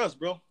badly for us,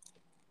 bro.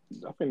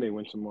 I think they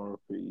win tomorrow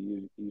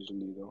pretty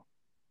easily, though.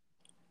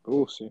 But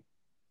we'll see.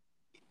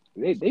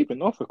 They've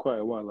been off for quite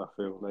a while. I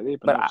feel like they've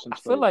been off since. I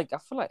feel like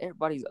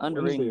everybody's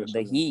underrating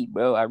the Heat,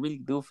 bro. I really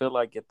do feel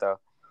like it, though.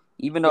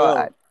 Even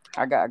though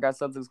I got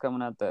Celtics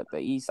coming out the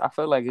East, I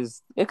feel like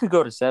it could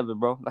go to 7,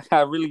 bro. Like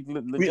I really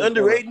we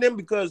underrating them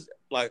because,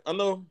 like, I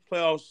know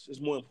playoffs is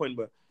more important,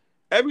 but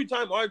every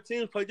time our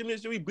teams play them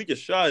this year, we beat the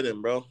shot at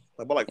them, bro.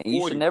 Like by 40.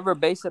 You should never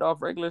base it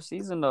off regular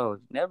season, though.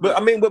 Never. But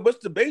I mean, what's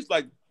the base?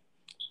 Like,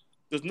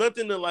 there's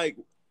nothing to like.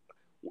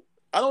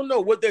 I don't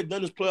know what they've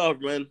done this playoff,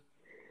 man.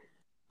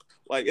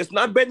 Like, it's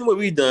not better than what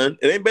we done.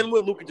 It ain't better than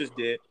what Luka just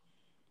did.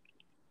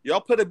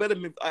 Y'all put a better.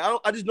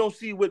 I just don't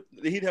see what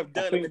the Heat have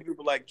done, and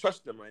people like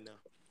trust them right now.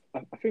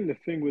 I think the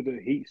thing with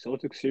the Heat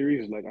Celtics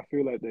series is, like, I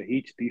feel like the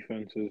Heat's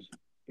defense is,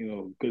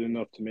 good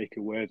enough to make it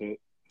where that,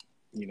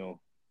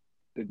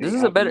 This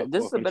is a better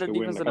defense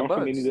than the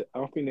Bucks. I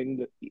don't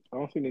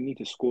think they need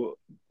to score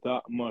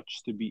that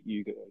much to beat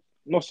you guys.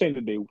 I'm not saying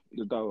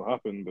that will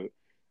happen, but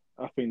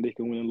I think they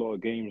can win a lot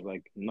of games,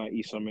 like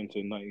 90-something to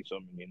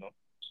 90-something.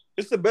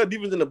 It's a better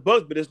defense than the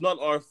Bucks, but it's not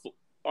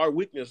our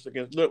weakness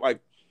against. Look, like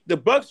the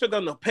Bucks shut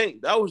down the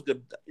paint. That was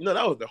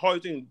the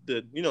hard thing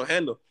to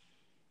handle.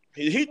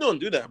 He don't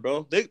do that,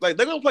 bro. They're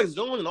gonna play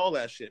zone and all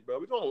that shit,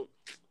 bro.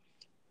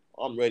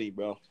 I'm ready,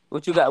 bro.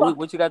 What you got?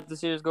 What you got the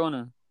series going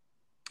on?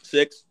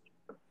 6.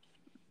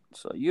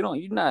 So you're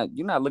not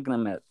looking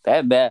at them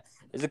that bad.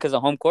 Is it because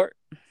of home court?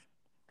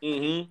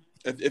 Mm-hmm.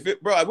 If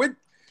it, bro,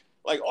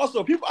 like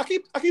also people. I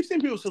keep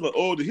seeing people say like,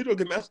 "Oh, the Heat are a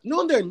good match."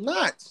 No, they're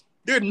not.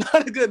 They're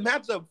not a good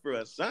matchup for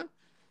us, son.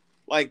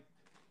 Like,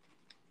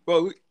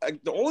 bro,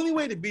 the only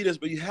way to beat us,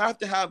 but you have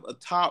to have a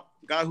top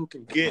guy who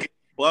can get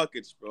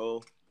buckets,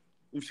 bro.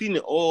 We've seen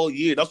it all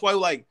year. That's why,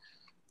 like,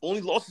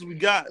 only losses we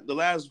got the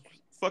last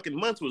fucking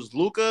months was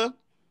Luka,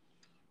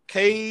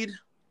 Cade.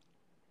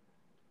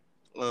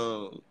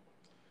 I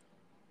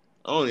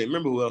don't even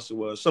remember who else it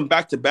was. Some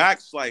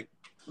back-to-backs. Like,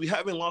 we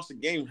haven't lost a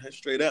game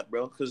straight up,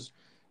 bro, because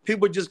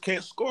people just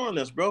can't score on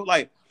us, bro.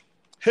 Like,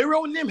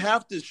 Hero and them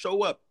have to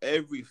show up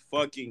every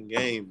fucking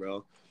game,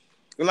 bro.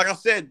 And like I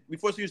said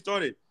before the season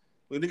started,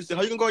 when niggas said,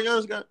 how you gonna guard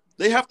Giannis?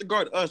 They have to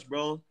guard us,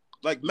 bro.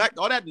 Like,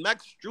 all that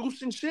Max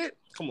Strus and shit.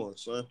 Come on,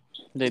 son.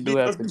 They do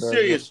have to be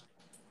serious.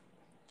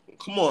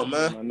 Come on,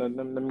 man.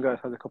 Them guys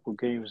had a couple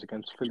games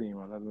against Philly,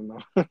 man. I don't know.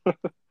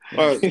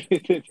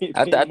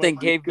 I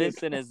think Gabe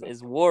Vincent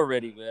is war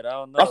ready, man. I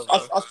don't know.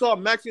 I saw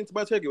Maxi and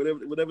Tobias take it,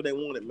 whatever they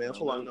wanted, man. That's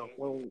all I know.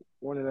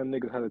 One of them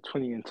niggas had a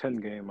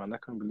 20-10 game, man. I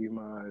couldn't believe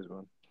my eyes,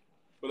 man.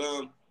 But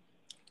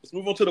let's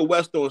move on to the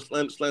West, though,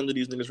 and slander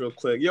these niggas real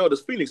quick. Yo,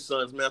 this Phoenix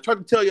Suns, man. I tried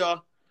to tell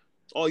y'all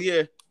all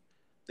year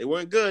they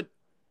weren't good.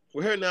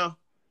 We're here now.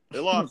 They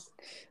lost.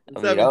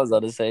 I was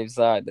on the same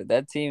side.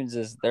 That team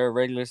they're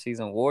regular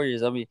season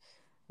warriors. I mean,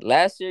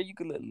 last year you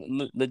could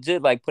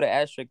legit like put an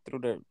asterisk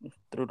through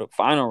the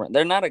final run.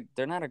 They're not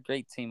a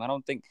great team. I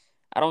don't think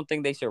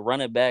they should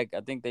run it back.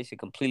 I think they should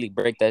completely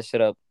break that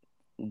shit up.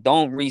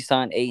 Don't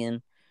re-sign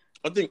Ayton.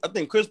 I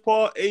think Chris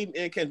Paul, Ayton,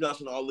 and Cam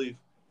Johnson all leave.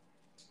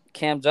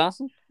 Cam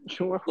Johnson?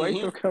 Why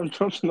you throw Cam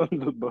Johnson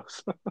under the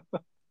bus?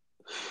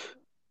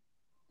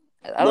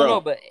 I don't know,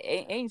 but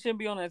Ayton shouldn't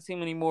be on that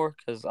team anymore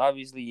because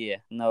obviously,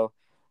 no.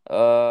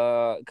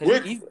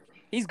 Because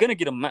he's going to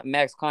get a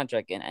max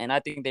contract, and I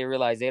think they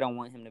realize they don't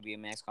want him to be a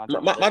max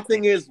contract. My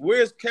thing is,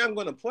 where's Cam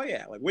going to play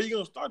at? Like, where are you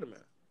going to start him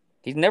at?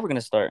 He's never going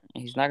to start.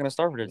 He's not going to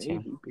start for the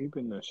team. He's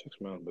been there 6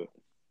 months, but...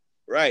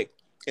 Right.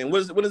 And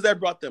what has that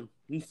brought them?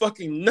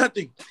 Fucking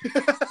nothing.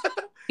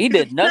 He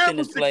did nothing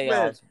in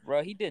playoffs,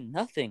 bro. He did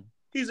nothing.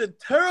 He's a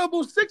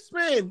terrible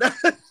 6-man.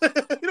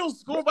 He don't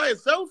score by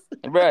himself.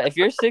 Bro, if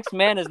your 6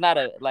 man is not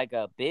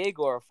a big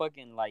or a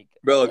fucking like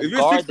bro, if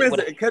your 6 man's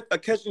a a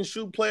catch and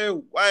shoot player,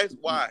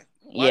 why?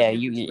 Yeah,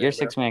 your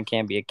 6-man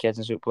can't be a catch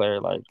and shoot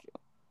player. Like,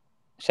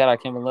 shout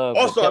out Kevin Love.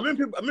 Also, I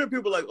remember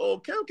people like, oh,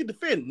 Cam can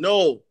defend.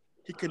 No,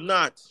 he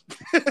cannot.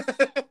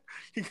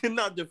 He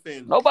cannot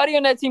defend. Nobody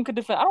on that team could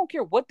defend. I don't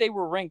care what they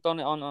were ranked on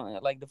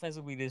like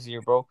defensively this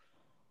year, bro.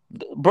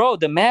 Bro,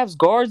 the Mavs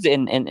guards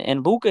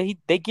and Luka,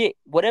 they get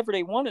whatever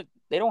they wanted.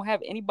 They don't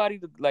have anybody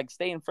to like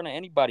stay in front of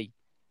anybody.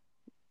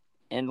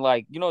 And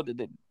like, you know,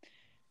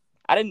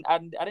 I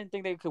didn't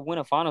think they could win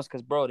a finals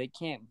because, bro, they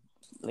can't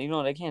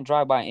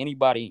drive by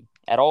anybody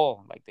at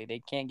all. Like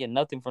they can't get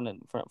nothing from the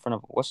from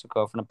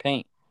the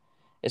paint.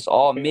 It's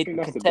all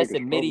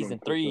contested middies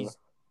and threes.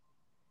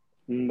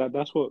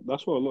 That's what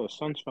a lot of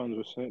Suns fans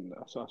were saying.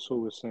 That's what I saw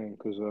was saying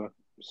because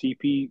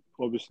CP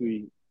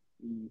obviously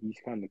he's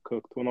kind of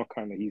cooked. Well, not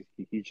kind of.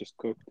 He's just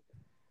cooked.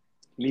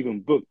 And even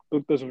Book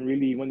doesn't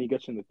really, when he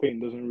gets in the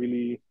paint, doesn't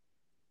really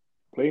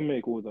play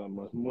make all that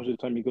much. Most of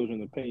the time he goes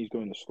in the paint, he's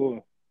going to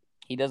score.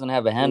 He doesn't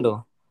have a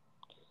handle.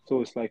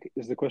 So it's like,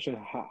 it's the question,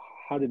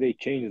 how did they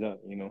change that,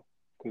 you know?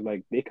 Because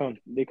like they can't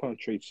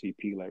trade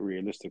CP like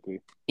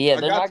realistically.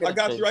 Yeah, I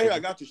got you right here. I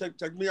got you.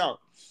 Check me out.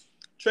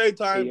 Trade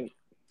time.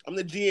 I'm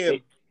the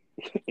GM.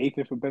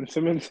 Ethan for Ben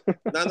Simmons. No.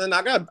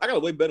 I got a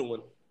way better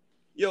one.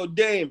 Yo,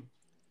 Dame,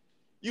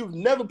 you've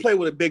never played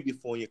with a big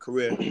before in your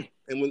career,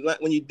 and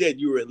when you did,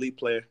 you were an elite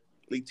player,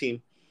 elite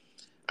team.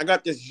 I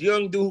got this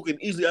young dude who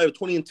can easily average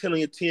 20 and 10 on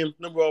your team,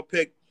 number one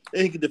pick,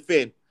 and he can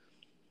defend.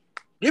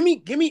 Give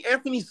me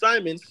Anthony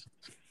Simons,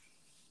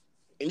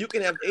 and you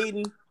can have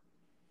Aiden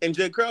and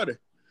Jay Crowder.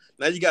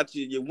 Now you got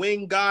your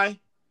wing guy,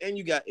 and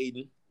you got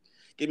Aiden.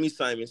 Give me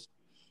Simons.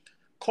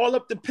 Call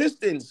up the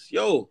Pistons.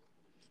 Yo,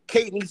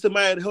 Kate needs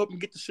somebody to help him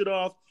get the shit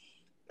off.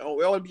 I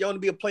want to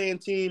be a playing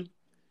team.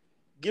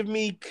 Give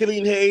me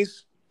Killian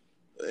Hayes.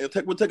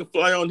 We'll take a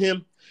flyer on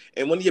him,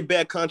 and one of your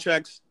bad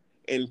contracts,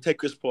 and take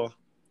Chris Paul.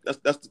 That's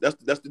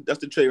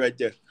the trade right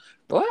there.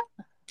 What?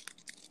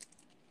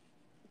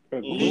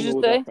 What did you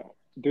just say?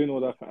 Doing all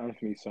that for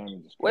Anthony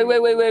Simons. Wait.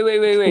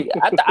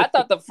 I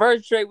thought the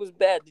first trade was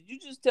bad. Did you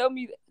just tell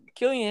me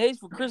Killian Hayes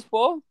for Chris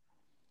Paul?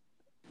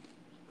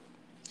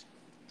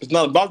 It's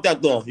not about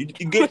that though. You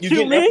get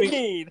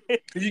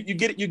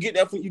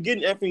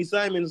Anthony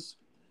Simons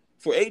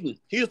for Aiden.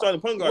 He's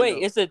starting point guard. Wait,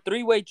 now. It's a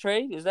 3-way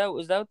trade. Is that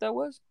what that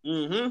was?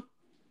 Mm-hmm.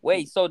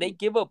 Wait, so they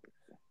give up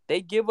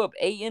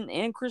Aiden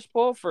and Chris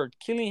Paul for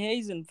Killian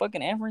Hayes and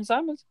fucking Anthony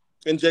Simons?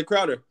 And Jay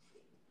Crowder.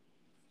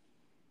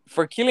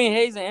 For Killian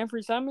Hayes and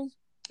Anthony Simons?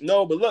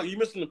 No, but look, you're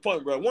missing the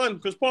point, bro. One,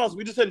 Chris Paul,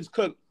 we just said he's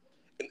cooked,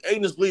 and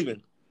Aiden is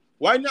leaving.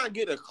 Why not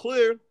get a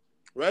clear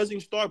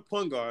rising star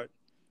point guard?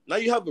 Now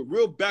you have a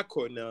real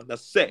backcourt now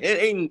that's set.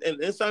 And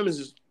Aiden and Simons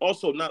is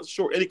also not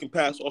short. And he can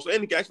pass. Also,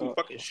 and he can actually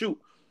fucking shoot.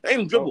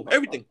 Aiden dribble,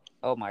 everything.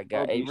 Oh my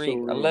God, Hey, Reek,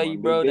 so I love you,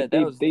 bro. They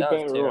that was better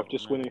terrible, off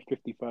just winning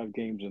 55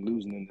 games and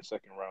losing in the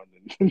second round.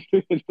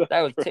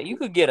 That was you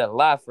could get a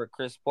lot for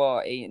Chris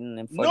Paul, Aiden,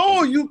 and fucking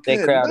no, you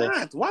cannot.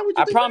 Crowder. Why would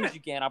you? I promise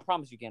you can.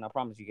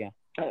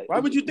 Why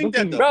would you think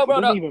that, though? Bro,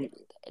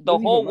 the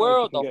whole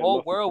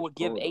world would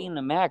give Aiden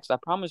a max. I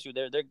promise you,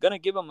 they're gonna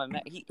give him a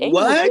max. Aiden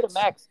will get a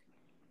max.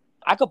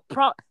 I could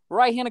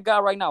right-handed guy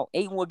right now.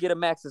 Aiden will get a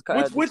max.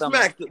 Which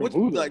max? Which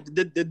like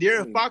the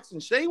De'Aaron Fox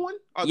and Shea one,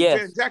 or the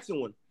Jaren Jackson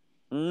one?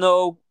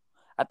 No,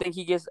 I think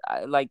he gets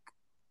like.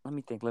 Let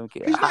me think.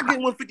 He's not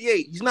getting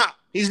 158. He's not.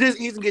 He's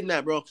getting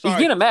that, bro. Sorry. He's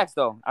getting a max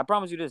though. I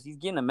promise you this. He's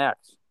getting a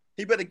max.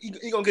 He gonna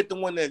get the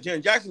one that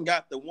Jaren Jackson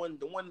got. The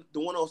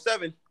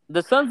 107.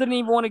 The Suns didn't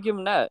even want to give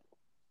him that.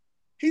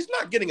 He's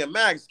not getting a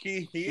max,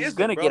 Key. He's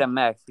gonna get a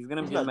max. He's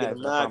gonna get a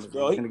max,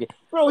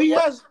 bro. He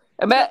has.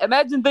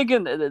 Imagine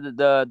thinking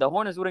the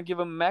Hornets wouldn't give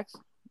him a max.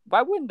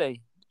 Why wouldn't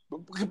they?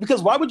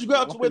 Because why would you go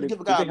out to win to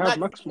give a guy a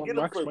max? Get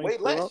him for way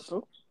less.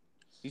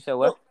 You said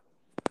what?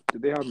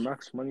 Did they have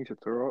max money to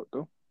throw out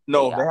though?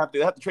 No, yeah. They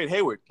have to trade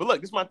Hayward. But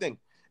look, this is my thing.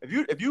 If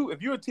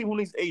you're a team who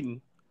needs Aiden,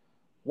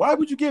 why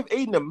would you give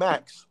Aiden a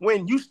max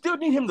when you still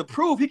need him to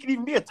prove he can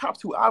even be a top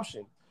 2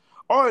 option,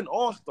 or an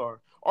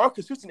all-star, or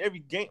consistent every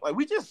game? Like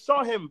we just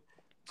saw him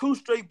 2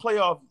 straight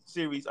playoff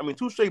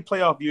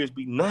years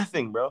be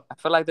nothing, bro. I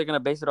feel like they're gonna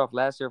base it off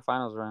last year's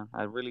finals run.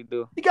 I really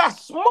do. He got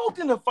smoked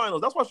in the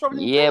finals. That's why Strawberry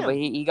didn't Yeah, but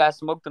he got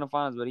smoked in the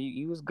finals, but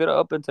he was good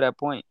up until that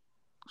point.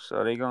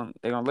 So they're gonna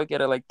look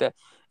at it like that.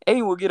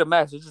 Aiden will get a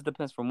max. It just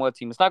depends from what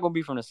team. It's not gonna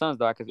be from the Suns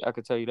though. I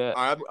could tell you that.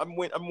 All right, I'm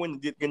going to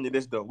get into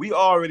this though. We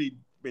already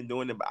been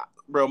doing it,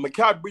 bro.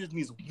 Mikal Bridges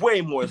needs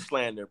way more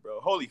slander, bro.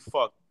 Holy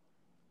fuck.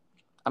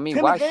 I mean,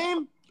 10 why? A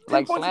game?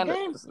 Like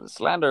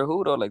slander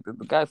who though? Like the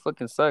guy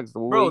fucking sucks.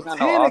 Bro, 10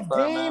 a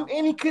game,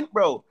 and he couldn't,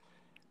 bro.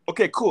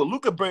 Okay, cool.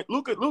 Luka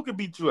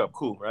beat you up,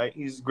 cool, right?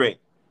 He's great.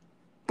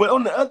 But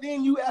on the other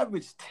end, you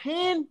average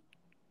 10.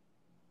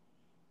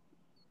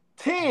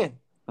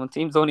 When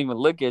teams don't even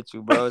look at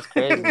you, bro, it's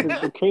crazy.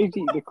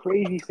 the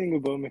crazy thing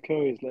about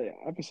Mikal is like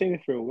I've been saying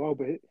it for a while,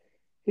 but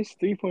his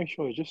 3-point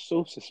shot is just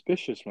so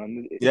suspicious,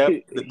 man. Yeah,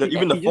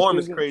 even the form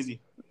is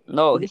crazy.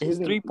 No, his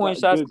 3-point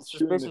shot is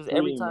suspicious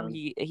every time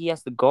he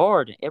has to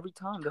guard. Every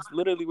time, that's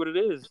literally what it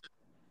is.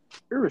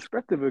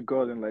 Irrespective of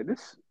guarding, like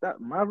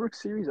that Maverick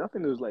series, I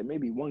think there was like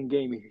maybe one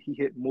game he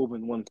hit more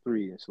than 1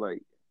 3. It's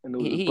like And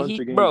there was a bunch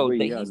of games where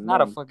he had he's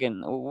not a none.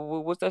 fucking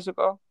what's that shit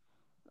called?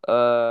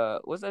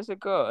 What's that shit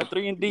called? A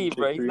 3-and-D,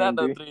 bro. He's not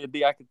no 3-and-D.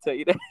 3-and-D. I can tell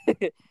you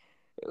that.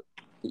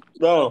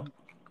 Bro,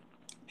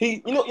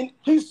 he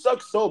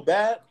sucks so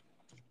bad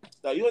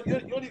that you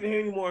don't even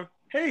hear anymore.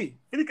 Hey,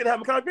 he could have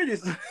Mikal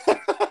Bridges.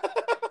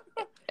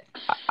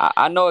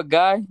 I know a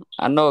guy.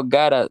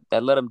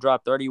 That let him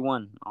drop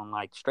 31 on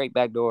like straight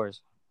back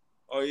doors.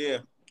 Oh yeah,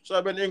 shout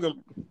out Ben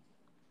Ingram.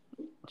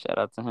 Shout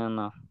out to him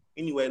though.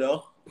 Anyway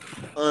though,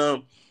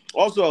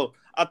 also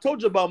I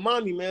told you about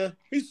Monty, man.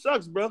 He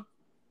sucks, bro.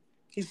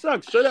 He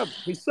sucks. Straight up,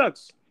 he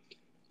sucks.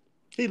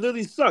 He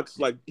literally sucks.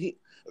 Like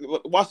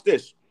watch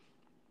this.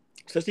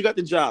 Since he got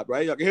the job,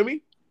 right? Y'all can hear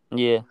me?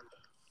 Yeah.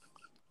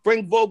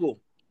 Frank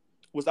Vogel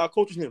was out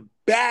coaching him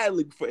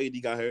badly before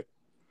AD got hurt.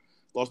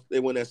 Lost.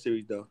 They won that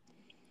series though.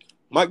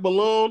 Mike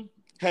Malone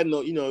had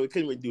no, he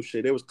couldn't really do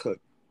shit. They was cooked.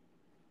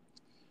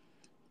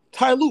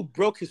 Ty Lue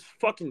broke his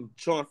fucking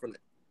jaw in front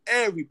of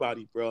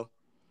everybody, bro.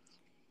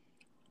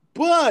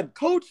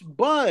 Coach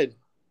Bud,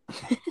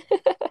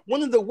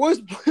 one of the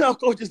worst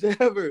playoff coaches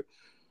ever,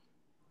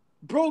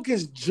 broke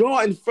his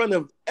jaw in front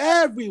of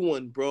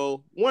everyone,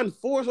 bro. Won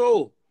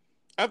 4-0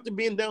 after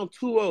being down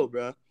 2-0,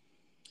 bro.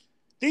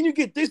 Then you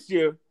get this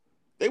year,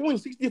 they win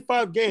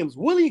 65 games.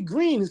 Willie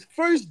Green, his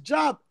first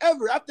job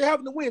ever after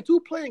having to win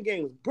 2 playing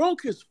games,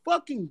 broke his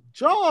fucking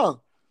jaw.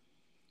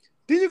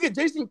 Then you get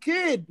Jason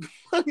Kidd,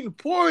 fucking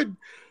poured.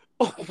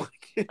 Oh my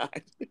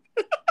God.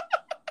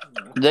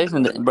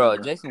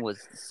 Jason was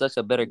such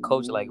a better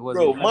coach. Like, it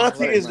wasn't. Bro,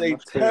 Monty is a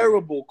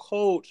terrible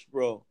coach,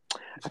 bro.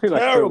 I feel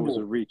like terrible was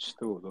a reach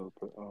too, though.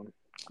 But,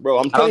 bro,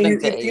 I'm telling you,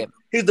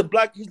 he's the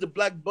black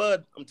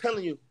Bud. I'm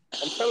telling you,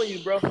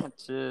 bro. I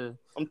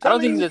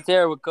don't think he's a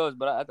terrible coach,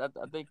 but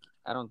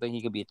I don't think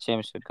he could be a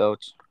championship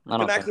coach.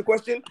 Can I ask you a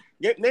question?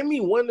 Name me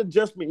one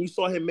adjustment you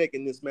saw him make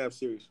in this Mavs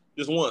series.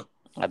 Just one.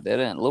 I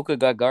didn't. Luka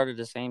got guarded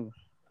the same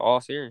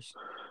all series.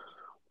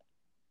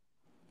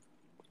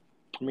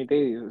 I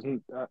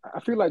mean, I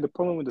feel like the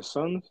problem with the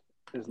Suns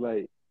is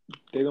like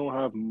they don't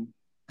have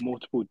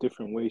multiple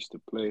different ways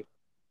to play.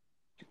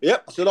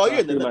 Yep, I said all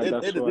year.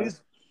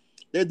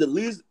 They're the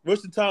least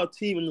versatile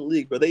team in the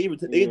league, but they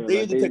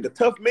either take a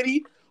tough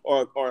midi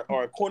or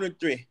a corner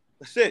 3.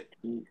 That's it.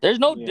 There's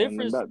no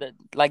difference.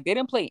 They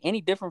didn't play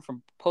any different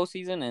from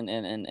postseason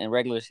and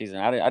regular season.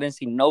 I didn't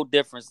see no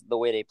difference the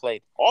way they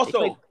played.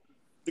 Also,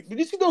 did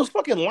you see those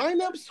fucking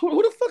lineups?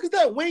 Who the fuck is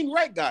that Wayne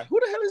Wright guy? Who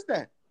the hell is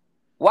that?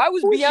 Why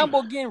was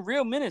Biyombo getting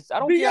real minutes? I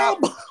don't care.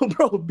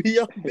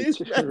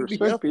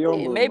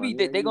 Biyombo. Maybe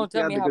they're going to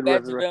tell me how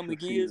bad JaVale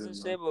McGee is and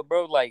shit, but,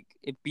 bro, like,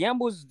 if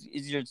Biyombo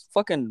is your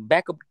fucking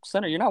backup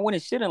center, you're not winning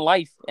shit in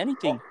life,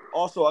 anything.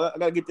 Also, I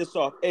got to get this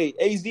off. Hey,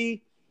 AZ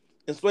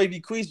and Slavy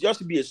Crease, y'all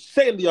should be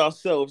ashamed of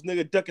yourselves,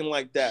 nigga, ducking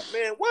like that.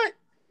 Man, what?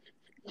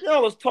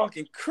 Y'all was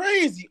talking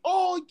crazy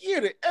all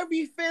year to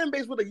every fan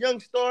base with a young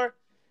star,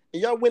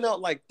 and y'all went out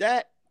like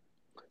that.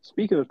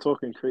 Speaking of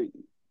talking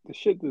crazy, the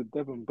shit that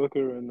Devin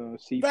Booker and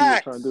CP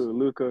were trying to do with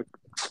Luka,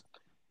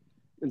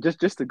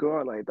 just to go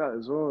out like that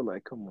as well,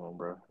 like, come on,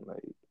 bro.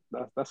 Like,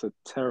 that's a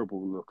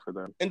terrible look for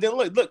them. And then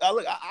look,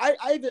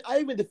 I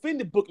even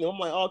defended Booker. I'm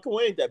like, oh, come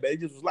on, ain't that bad. He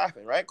just was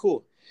laughing, right?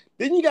 Cool.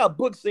 Then you got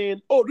Book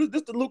saying, oh,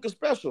 this the Luka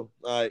special.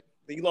 All right.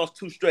 Then you lost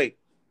 2 straight.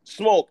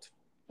 Smoked.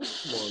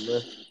 Come on,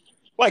 man.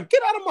 Like,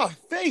 get out of my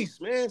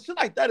face, man. Shit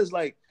like that is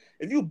like,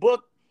 if you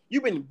Book,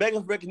 you've been begging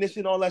for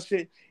recognition, all that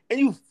shit, and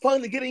you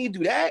finally get in, you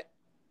do that.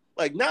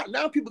 Like,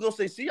 now people gonna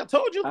say, see, I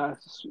told you. I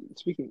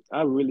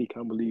really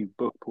can't believe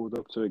Book pulled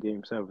up to a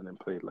Game 7 and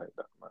played like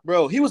that, man.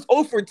 Bro, he was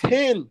 0 for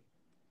 10.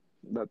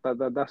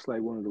 That's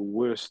like one of the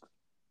worst.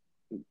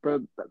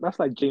 Bro, that's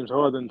like James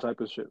Harden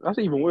type of shit. That's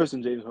even worse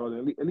than James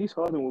Harden. At least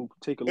Harden will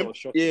take a lot of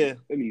shots. Yeah.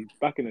 At least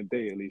back in the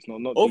day, at least.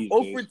 Not 0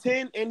 for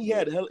 10, and he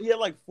had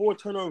like 4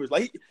 turnovers.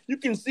 Like, you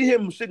can see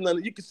him shitting on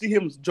it. You can see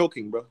him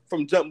joking, bro.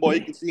 From jump ball,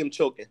 you can see him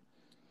choking.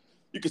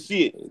 You can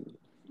see it.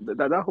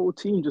 That whole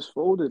team just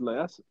folded. Like,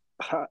 that's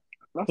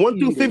 1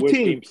 through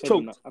 15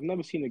 choked. I've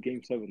never seen a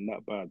Game 7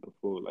 that bad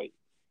before. Like,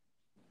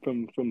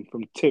 from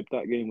tip,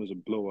 that game was a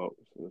blowout.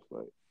 So it's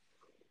like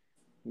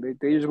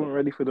they just weren't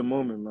ready for the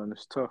moment, man.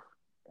 It's tough,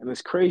 and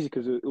it's crazy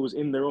because it was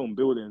in their own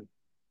building.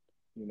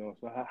 So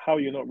how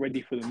you're not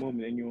ready for the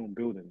moment in your own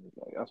building?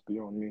 Like, that's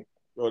beyond me.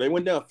 Bro, they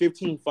went down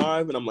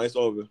 15-5, and I'm like, it's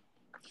over.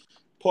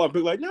 Paul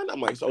Big like, no, I'm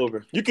like, it's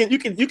over. You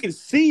can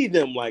see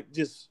them like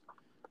just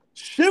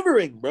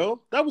shivering, bro.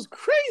 That was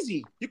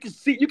crazy. You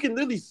can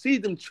literally see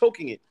them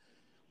choking it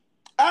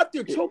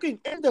after choking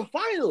in the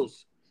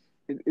finals.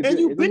 And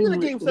you've been in the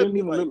Game 7. It didn't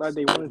even look like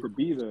they wanted to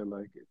be there.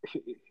 Like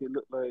it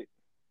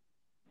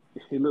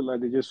looked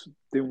like they just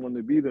didn't want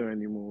to be there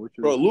anymore.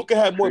 Bro, Luka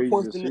had more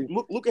points than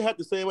Luka had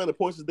the same amount of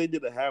points as they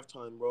did at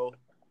halftime, bro.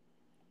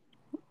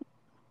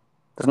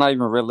 That's not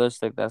even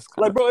realistic. That's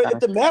like, bro, if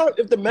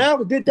the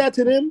Mavs did that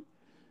to them,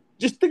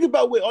 just think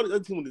about what all the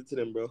other teams did to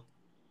them, bro.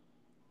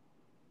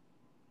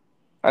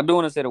 I do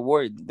want to say the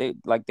Warriors,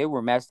 they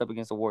were matched up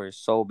against the Warriors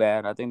so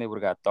bad. I think they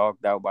would have got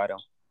dogged out by them.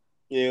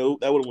 Yeah,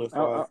 that would have went I,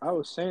 5. I I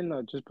was saying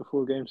that just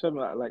before Game 7.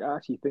 I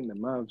actually think the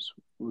Mavs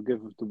will give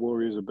the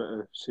Warriors a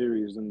better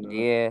series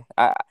Yeah,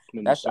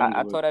 than the Suns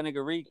I would. told that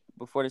nigga Reek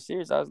before the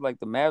series. I was like,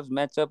 the Mavs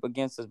match up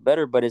against us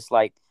better, but it's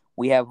like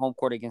we have home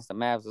court against the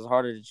Mavs. It's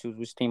harder to choose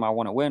which team I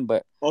want to win.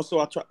 But Also,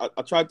 I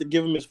tried to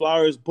give him his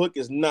flowers. Book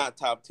is not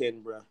top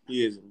 10, bro.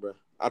 He isn't, bro.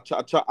 I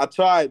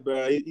tried,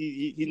 bro.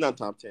 He's not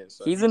top 10.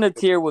 So he's in a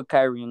tier with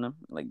Kyrie, you know,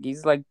 like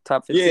he's like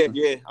top 15.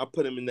 yeah. I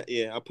put him in that.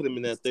 Yeah, I put him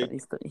in that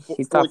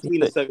He's top.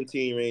 14 to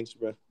 17 range,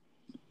 bro.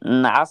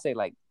 Nah, I'll say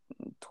like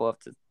 12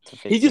 to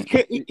He 15. just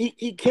can't.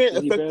 He can't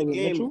Is he affect better the than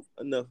game Mitchell?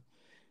 enough.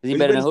 Is he Has he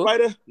better been than a who?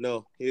 Spider?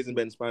 No, he hasn't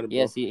been a Spider, bro.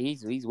 Yes,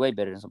 he's way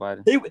better than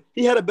Spider.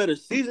 He had a better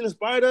season than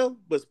Spider,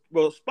 but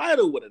bro,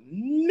 Spider would have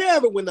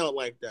never went out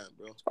like that,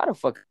 bro. Spider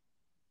fuck.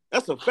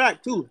 That's a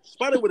fact too.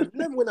 Spider would have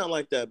never went out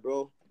like that,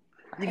 bro.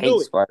 I You hate know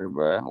it. Spider,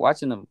 bro.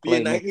 Watching him play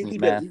Yeah, nah, makes me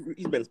mad.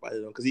 he's been a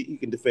Spider though, because he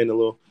can defend a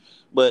little,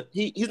 but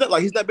he's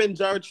not been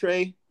Jar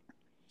Trey.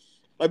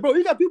 Like, bro,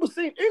 you got people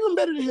saying Ingram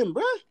better than him,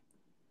 bro.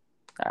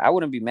 I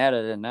wouldn't be mad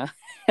at it now.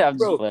 I'm just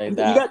Bro, playing you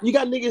that.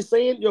 got niggas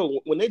saying, yo,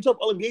 when they drop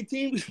All NBA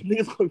teams,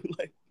 niggas gonna be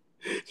like,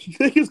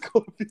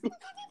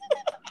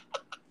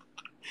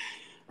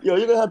 yo,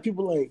 you're gonna have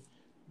people like,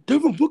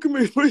 Devin Booker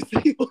made first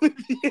team All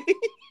NBA.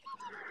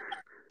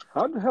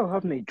 How the hell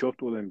haven't they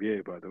dropped All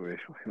NBA, by the way?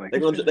 Like,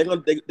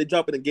 They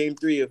drop it in Game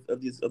 3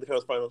 of these of the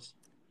conference finals.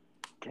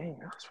 dang,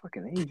 that's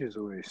fucking ages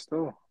away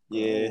still.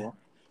 Yeah, Oh,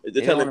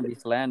 They don't want to be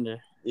slander.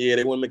 yeah,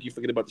 they want to make you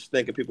forget about the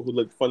stink of people who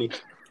look funny.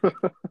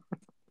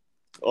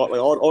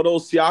 all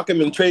those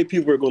Siakam and trade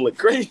people are gonna look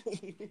great.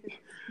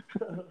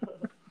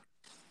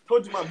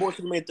 Told you my boy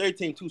should have made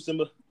 13 too,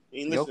 Simba.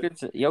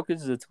 Jokic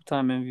is a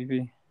 2-time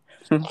MVP.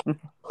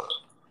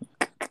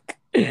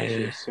 that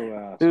shit's so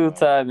ass.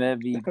 2-time that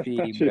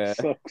MVP, shit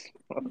bro. sucks.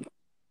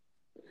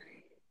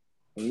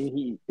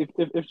 Man.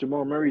 If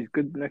Jamal Murray's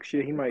good next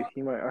year, he might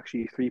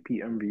actually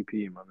 3-peat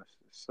MVP, man.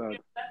 It's sad.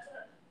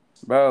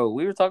 Bro,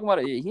 we were talking about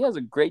it. He has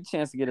a great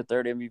chance to get a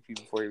third MVP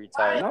before he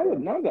retires.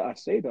 Now that I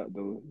say that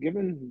though,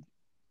 given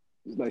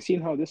like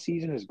seeing how this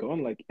season has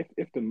gone, like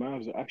if the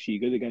Mavs are actually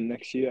good again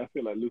next year, I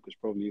feel like Luka's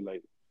probably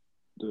like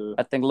the.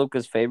 I think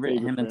Luka's favorite.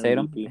 Favorite Him and for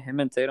Tatum. MVP. Him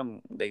and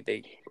Tatum.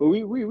 They. Well,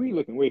 we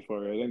looking way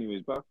far ahead.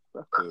 Anyways, back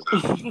to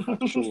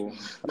actual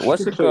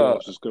What's it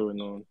called? playoffs is going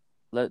on.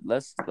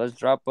 Let's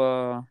drop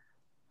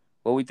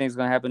what we think is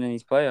gonna happen in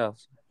these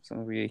playoffs.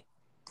 So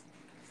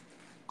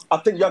I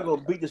think y'all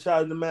gonna beat the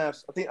shot of the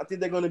Mavs. I think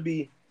they're gonna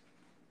be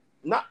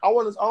not. I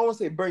want to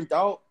say burnt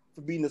out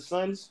for beating the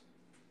Suns,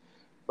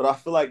 but I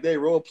feel like their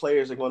role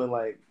players are gonna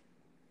like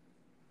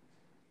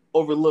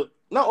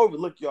not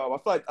overlook y'all.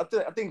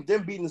 I think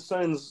them beating the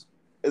Suns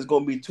is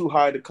gonna be too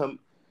high to come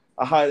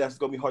a high that's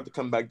gonna be hard to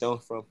come back down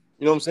from.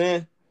 You know what I'm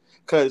saying?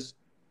 Because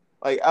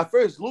like at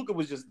first Luka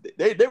was just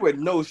they were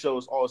no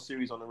shows all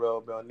series on the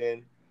road, bro. And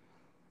then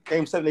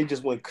Game 7 they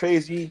just went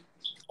crazy.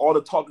 All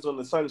the talk is on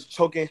the Suns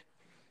choking.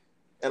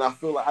 And I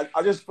feel like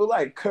I just feel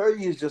like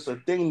Curry is just a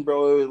thing,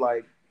 bro. It was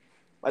like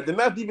the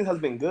Mavs defense has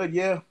been good,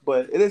 yeah,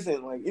 but it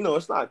isn't like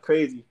it's not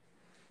crazy.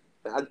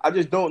 I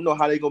just don't know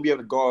how they're gonna be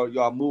able to guard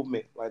y'all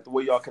movement, like the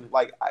way y'all can.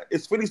 Like,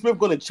 is Finney Smith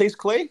gonna chase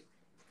Clay?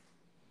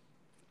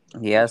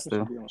 he has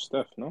to. Be on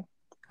Steph, no?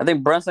 I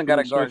think Brunson got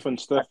a guard. Smith and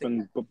Steph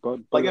and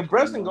Like if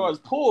Brunson guards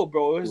pull,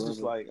 bro, it's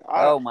just like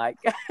oh my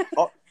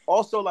god.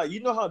 Also, like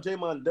you know how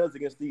Draymond does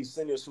against these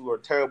seniors who are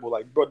terrible.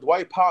 Like, bro,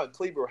 Dwight Powell and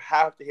Kleber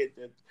have to hit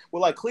them.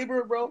 Well, like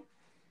Kleber, bro.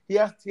 He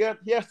has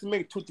to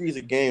make 2 threes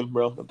a game,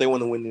 bro, if they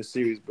want to win this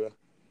series, bro.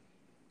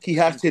 He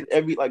has to hit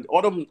every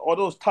all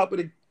those top of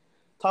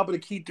the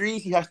key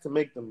threes. He has to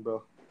make them,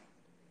 bro.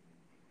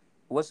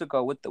 What's it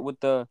called with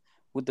the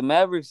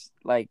Mavericks?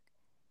 Like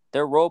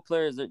their role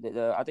players.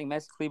 I think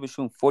Max Kleber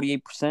shooting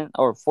 48%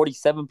 or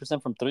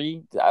 47% from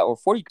 3 or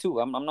 42.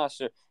 I'm not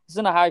sure. It's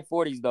in the high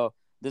 40s though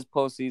this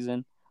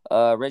postseason.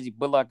 Reggie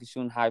Bullock is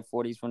shooting high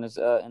 40s from this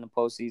in the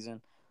postseason.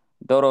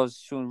 Dodo's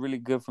shooting really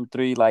good from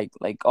 3. Like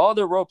all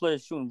their role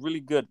players shooting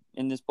really good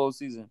in this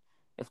postseason.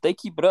 If they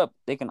keep it up,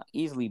 they can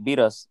easily beat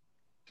us.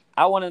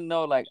 I want to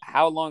know like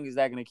how long is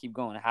that going to keep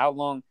going? How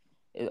long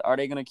are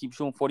they going to keep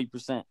shooting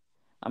 40%?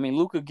 I mean,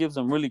 Luka gives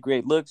them really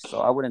great looks,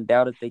 so I wouldn't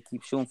doubt if they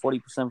keep shooting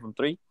 40% from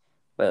 3.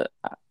 But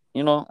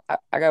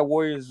I got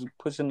Warriors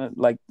pushing it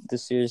like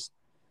this series,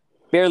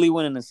 barely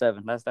winning the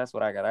 7. That's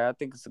what I got. I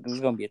think it's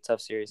going to be a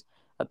tough series.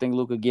 I think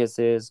Luka gets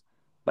his.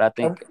 But I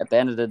think at the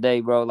end of the day,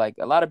 bro, like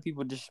a lot of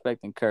people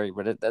disrespecting Curry,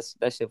 but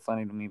that shit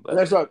funny to me. But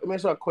let me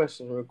ask you a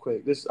question real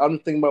quick. I'm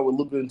thinking about what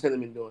Luka and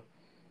Tatum been doing.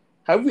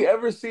 Have we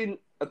ever seen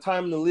a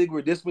time in the league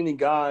where this many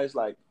guys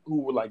like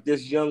who were like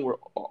this young were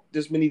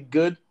this many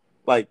good?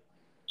 Like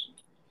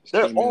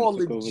they're all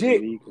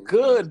legit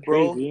good,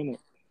 bro. Crazy,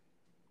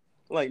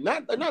 like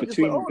not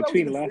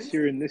between last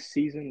year and this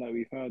season, like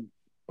we've had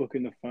Book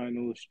in the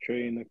finals,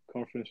 Trey in the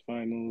conference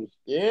finals.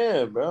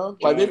 Yeah, bro.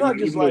 Like they're not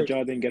just like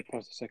Ja didn't get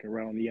past the second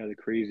round. He had a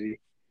crazy.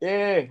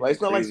 Yeah, like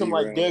it's not like some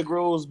like Derrick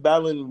Rose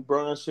battling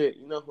Bron shit.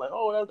 You know,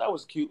 like that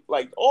was cute.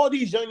 Like all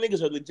these young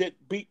niggas are legit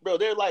beat, bro.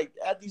 They're like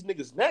at these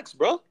niggas' necks,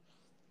 bro.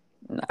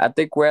 I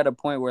think we're at a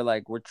point where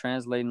like we're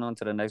translating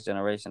onto the next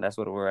generation. That's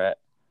what we're at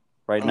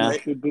right All now.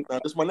 right. Now,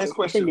 this is my next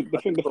I think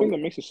question. the thing that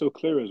makes it so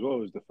clear as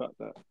well is the fact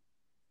that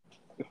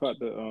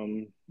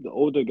the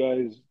older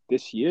guys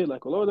this year,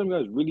 like a lot of them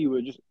guys really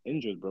were just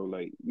injured, bro.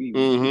 Like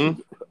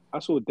I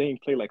saw Dame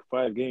play like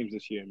 5 games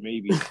this year,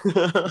 maybe.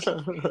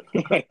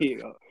 Like,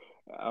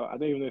 I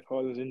don't even know if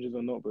Harden's injured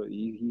or not, but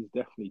he's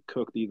definitely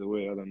cooked either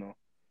way. I don't know.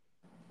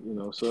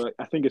 So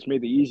I think it's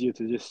made it easier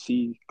to just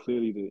see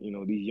clearly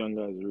that these young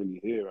guys are really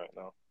here right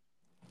now.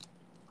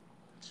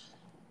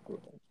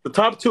 The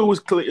top two is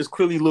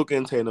clearly Luka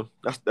and Tatum.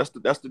 That's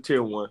the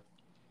tier one.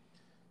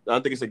 I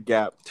don't think it's a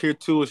gap. Tier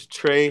two is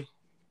Trey,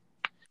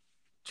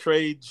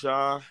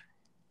 Ja,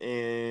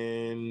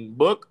 and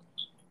Book.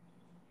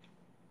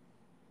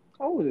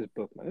 How old is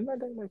Book, man? Isn't that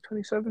guy like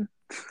 27?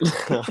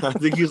 I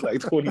think he's like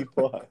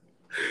 25.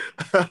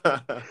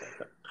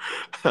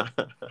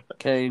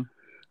 Okay.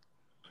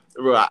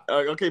 Bro,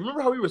 okay.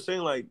 Remember how we were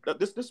saying like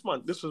this was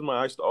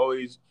my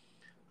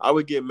I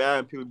would get mad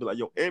and people would be like,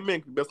 yo, Ant-Man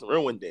could be best in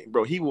run one day.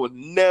 Bro, he will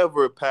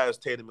never pass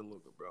Tatum and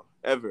Luka, bro.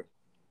 Ever.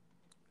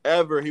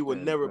 He will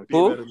never be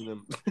better than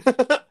them.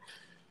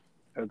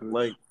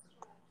 Like,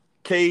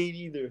 Cade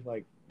either.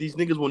 Like, these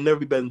niggas will never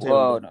be better than Tatum.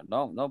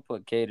 Whoa, don't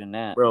put Cade in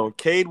that. Bro,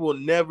 Cade will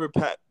never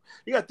pass.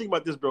 You got to think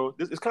about this, bro.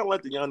 It's kind of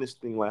like the Giannis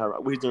thing, like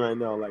what he's doing right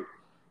now. Like,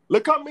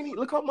 look how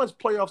much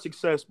playoff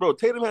success. Bro,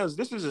 Tatum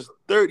this is his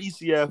third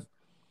ECF.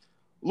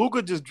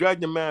 Luka just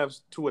dragged the Mavs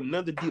to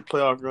another deep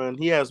playoff run.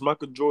 He has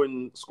Michael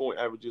Jordan scoring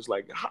averages.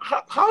 Like,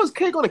 how is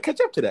K going to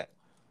catch up to that?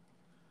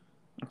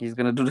 He's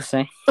gonna do the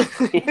same.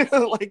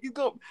 Like he's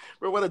going,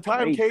 bro. By the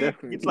time K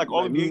gets like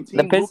all NBA teams,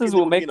 the Pistons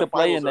will make the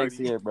play-in next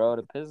year, bro.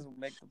 The Pistons will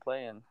make the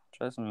play-in.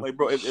 Trust me. Like,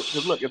 bro, if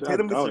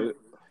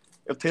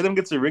Tatum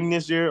gets a ring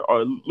this year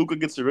or Luka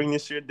gets a ring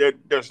this year,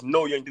 there's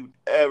no young dude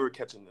ever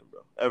catching them,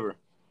 bro. Ever.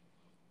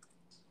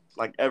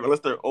 Like ever,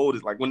 unless they're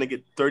old, like when they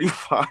get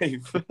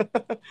 35.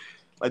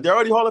 Like they're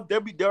already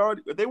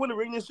if they win a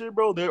ring this year,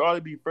 bro, they'll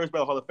already be first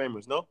ballot Hall of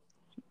Famers, no?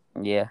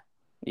 Yeah,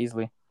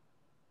 easily.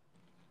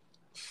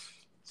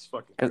 It's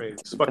fucking crazy.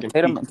 It's fucking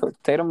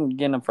Tatum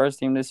getting a first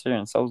team this year,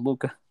 and so is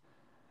Luka.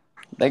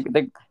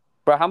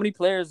 Bro, how many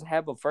players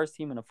have a first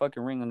team and a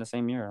fucking ring in the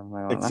same year?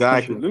 Like,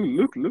 exactly.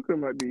 Luka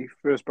might be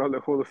first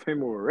ballot Hall of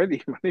Famer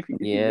already.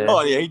 Yeah.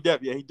 Oh yeah, he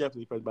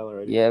definitely first ballot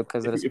already. Yeah,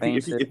 because of the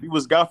Spain shit. If he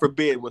was, God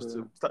forbid, was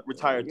to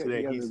retire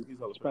today, he's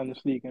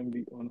Spanish League and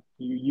be on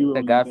you.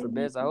 God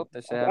forbid. I hope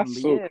that shit happens.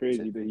 That's so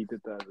crazy that he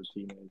did that as a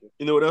teenager.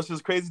 You know what else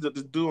is crazy? That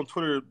this dude on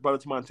Twitter brought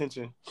it to my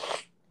attention.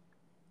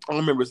 I don't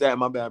remember his ad,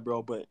 my bad,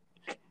 bro, but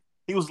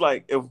he was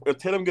like, if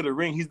Tatum get a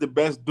ring, he's the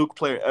best Duke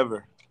player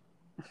ever.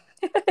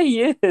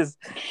 He is.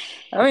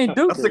 I mean,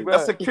 Duke.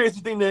 That's a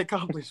crazy thing to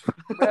accomplish.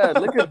 Bro,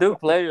 look at Duke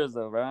players,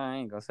 though, bro. I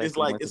ain't gonna say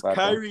it's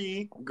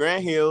Kyrie,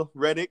 Grant Hill,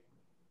 Redick.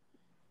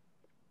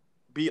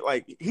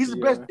 He's the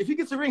best. If he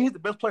gets a ring, he's the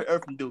best player ever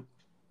from Duke.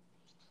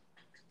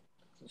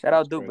 Shout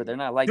out Duke, but they're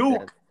not like Duke.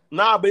 that.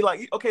 Nah, but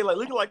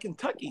look at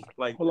Kentucky.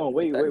 Like, hold on,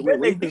 wait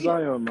for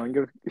Zion, man.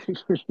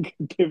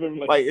 Give him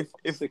like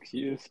if 6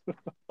 years.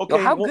 Okay,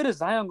 yo, how good is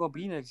Zion gonna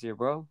be next year,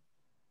 bro?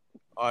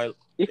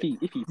 If he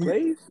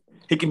plays,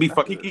 he can be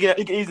fucking. He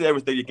can easily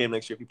average 30 a game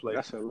next year if he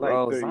plays.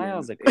 Bro,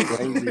 Zion's a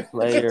crazy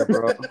player,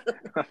 bro.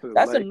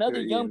 That's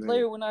another young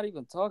player we're not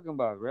even talking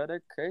about, bro.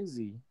 They're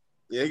crazy.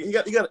 Yeah, you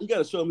got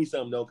to show me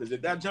something though, because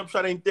if that jump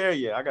shot ain't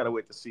there, I gotta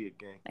wait to see it,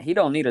 gang. He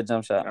don't need a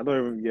jump shot. I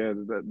don't even. Yeah,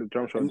 the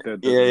jump shot dead.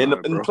 Yeah, in the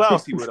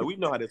playoffs he will. We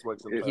know how this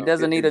works. He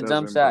doesn't need a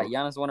jump shot.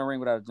 Giannis won a ring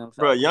without a jump shot.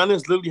 Bro,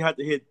 Giannis literally had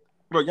to hit.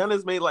 Bro,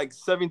 Giannis made like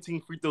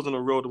 17 free throws in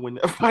a row to win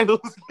that finals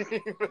game.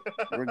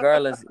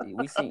 Regardless,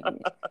 we see.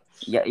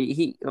 Yeah,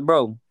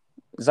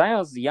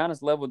 Zion's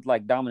Giannis level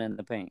like dominant in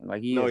the paint.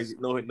 Like he is.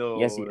 No.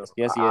 Yes, he is.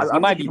 Yes, he is. He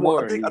might be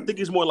more. I think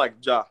he's more like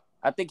Ja.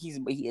 I think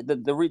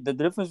the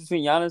difference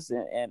between Giannis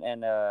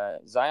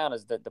and Zion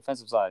is the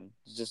defensive side.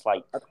 It's just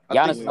like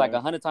Giannis is like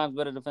 100 times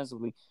better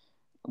defensively.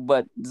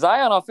 But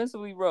Zion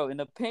offensively, bro, in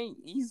the paint,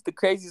 he's the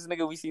craziest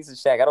nigga we seen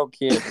since Shaq. I don't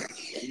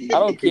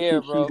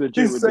care. Bro.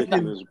 He's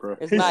ridiculous, bro.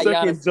 It's not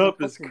Giannis.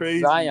 Jump is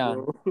crazy,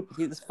 Zion. Bro.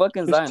 He's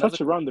fucking Zion. His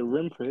touch around the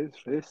rim for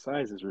his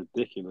size is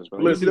ridiculous, bro.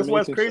 Listen, that's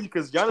why it's crazy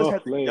because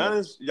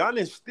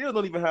Giannis still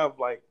don't even have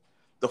like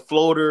the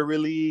floater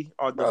really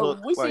or the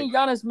hook. We seen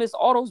Giannis miss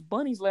all those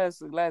bunnies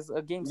last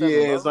game 7.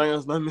 Yeah, bro.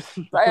 Zion's not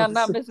missing. Zion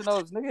not missing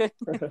those, nigga.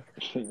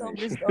 Don't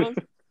miss those.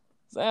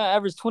 Zion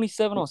averaged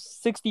 27 on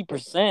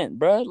 60%,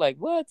 bro. Like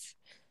what?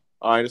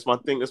 All right, that's my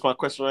thing. That's my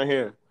question right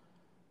here.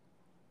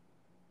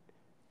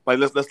 Like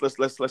let's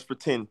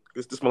pretend.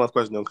 This is my last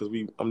question though, because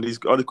these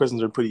all the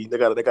questions are pretty. They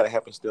gotta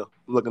happen still.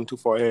 I'm looking too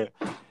far ahead.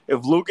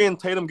 If Luka and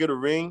Tatum get a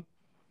ring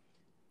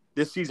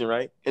this season,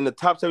 right, and the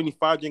top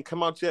 75 didn't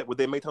come out yet, would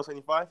they make top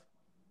 75?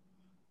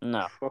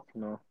 No, fuck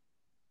no.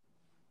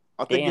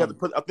 I think you have to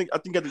put. I think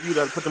you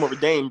have to put them over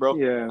Dame, bro.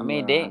 Yeah, I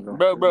mean Dame,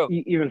 bro.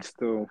 Even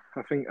still,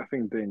 I think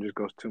Dame just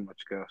goes too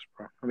much gas,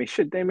 bro. I mean,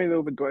 shit, Dame made it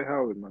over Dwight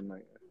Howard, man.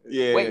 Like,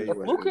 yeah. Wait, if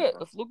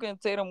Luka and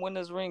Tatum win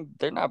this ring,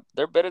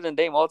 they're better than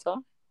Dame all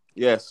time.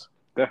 Yes.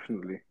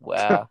 Definitely.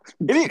 Wow.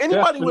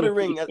 Anybody with a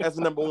ring as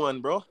a number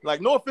one, bro.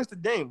 Like, no offense to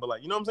Dame, but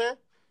like, you know what I'm saying?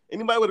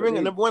 Anybody with a ring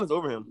at number one is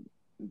over him.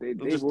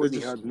 They've already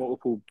had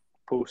multiple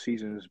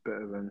postseasons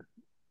better than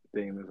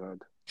Dame has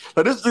had.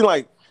 But this is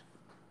like,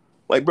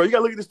 bro, you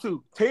gotta look at this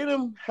too.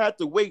 Tatum had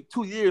to wait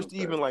 2 years to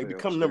even like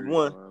become number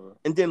one,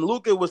 and then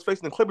Luka was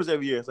facing the Clippers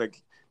every year. It's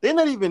like they're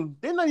not even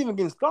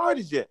getting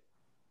started yet.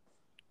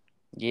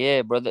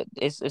 Yeah, brother.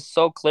 It's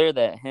so clear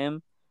that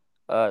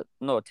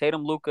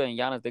Tatum, Luka, and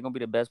Giannis, they're gonna be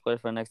the best players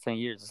for the next 10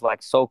 years. It's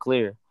like so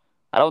clear.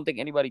 I don't think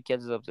anybody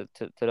catches up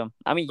to them.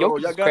 I mean,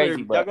 Jokic is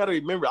crazy, but y'all gotta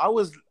remember, I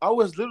was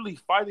literally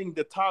fighting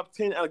the top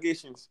 10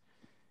 allegations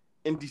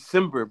in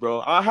December,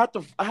 bro. I had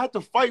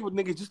to fight with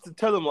niggas just to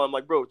tell them, I'm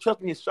like, bro,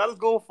 trust me, his shot is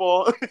gonna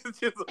fall. It's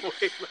just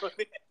wait, bro.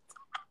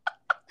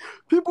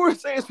 People were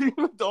saying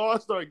the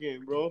All-Star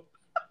game, bro.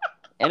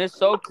 And it's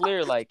so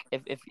clear, like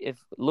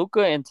if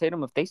Luka and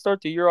Tatum, if they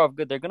start the year off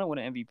good, they're gonna win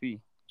an MVP.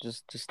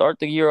 Just to start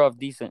the year off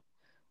decent.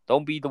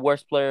 Don't be the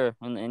worst player.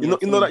 I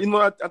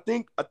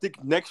think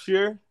next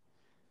year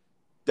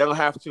they'll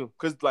have to,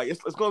 because like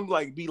it's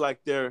gonna be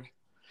like their.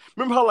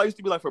 Remember how I used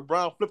to be like for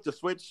Brown flip the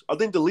switch? I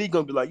think the league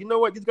gonna be like, you know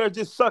what, these guys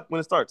just suck when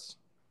it starts.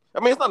 I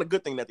mean, it's not a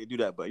good thing that they do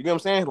that, but you know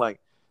what I'm saying?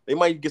 Like they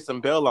might get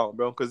some bailout,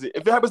 bro. Because if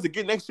it happens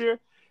again next year,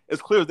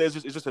 it's clear that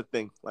it's just a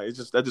thing. Like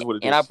that's just what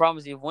it is. And I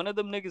promise you, if one of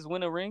them niggas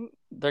win a ring,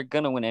 they're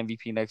gonna win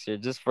MVP next year,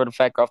 just for the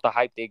fact off the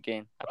hype they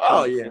gain.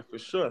 Oh yeah, for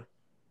sure.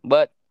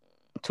 But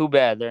too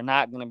bad they're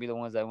not gonna be the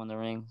ones that win the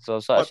ring.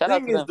 So shout out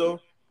to them. Though,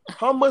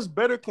 how much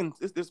better can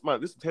this is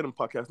a Tatum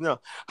podcast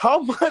now? How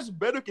much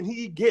better can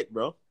he get,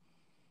 bro?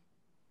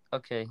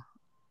 Okay,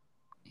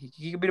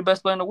 he could be the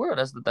best player in the world.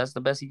 That's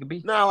the best he could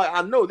be. Nah, like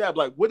I know that. But,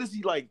 like, what is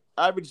he like?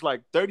 Average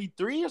like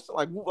 33 or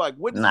something? Like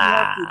what does he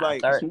have to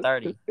like?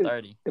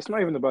 30. It's not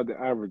even about the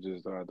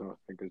averages, though. I don't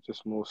think it's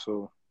just more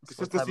so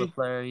what type of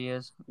player he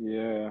is.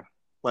 Yeah,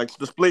 like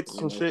the splits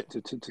and shit.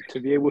 To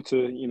be able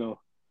to,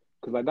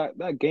 because like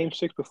that Game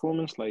 6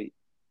 performance, like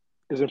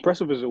as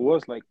impressive as it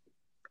was, like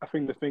I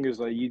think the thing is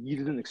like you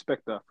didn't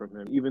expect that from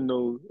him. Even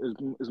though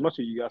as much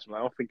as you asked him, I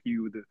don't think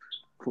you would have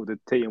thought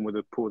that Tatum would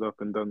have pulled up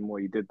and done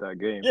what he did that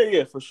game.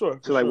 Yeah, for sure.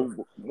 So like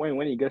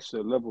when he gets to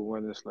a level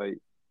when it's like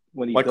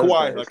when he like does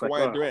Kawhi, that, it's like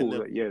Kawhi Durant. cool.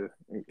 Like, yeah,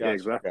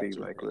 exactly.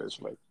 Like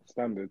it's like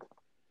standard.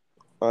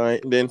 All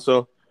right, and then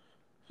so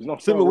he's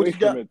not far away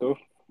from it though.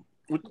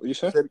 What you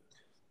said?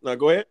 No,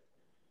 go ahead.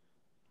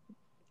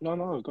 No, I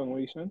was done.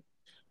 What you said?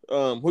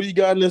 Who you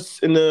got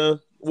in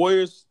the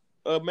Warriors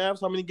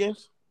Mavs? How many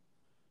games?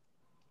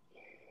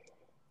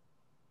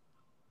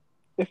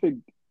 If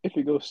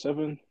it goes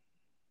 7,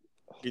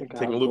 I think I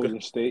have Golden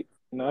State.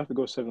 No, if it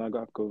goes 7, I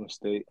got Golden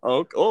State.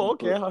 Oh,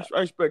 okay. I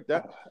respect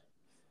that.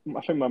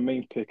 I think my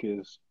main pick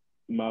is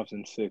Mavs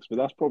in 6, but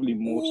that's probably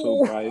more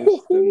so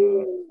biased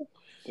than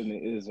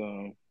it is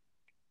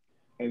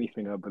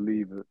anything I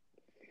believe it.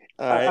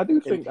 Right. I do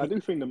think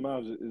the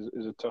Mavs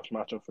is a tough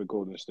matchup for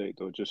Golden State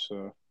though. Just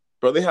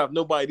bro, they have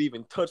nobody to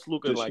even touch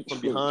Luka like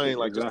from behind,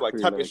 like exactly,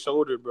 just like tap his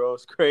shoulder, bro.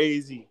 It's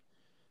crazy.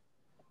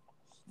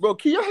 Bro,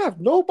 can you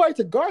have nobody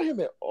to guard him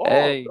at all?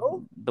 Hey,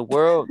 bro? the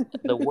world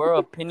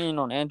opinion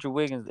on Andrew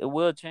Wiggins, it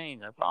will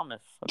change. I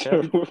promise. Okay,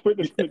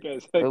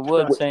 it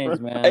will change,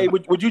 man. Hey,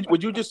 would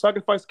you just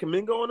sacrifice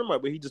Kuminga on him, or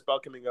would he just foul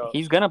Kuminga out?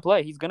 He's gonna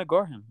play. He's gonna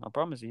guard him. I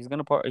promise you. He's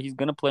gonna play and he's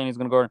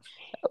gonna guard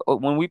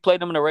him. When we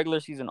played him in the regular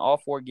season, all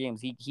 4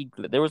 games,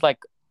 there was like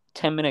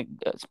 10-minute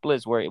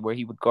splits where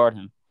he would guard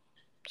him.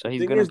 So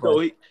he's gonna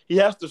play. Though, he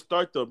has to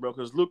start though, bro,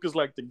 because Luke is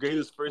like the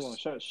greatest first.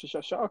 Shout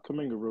out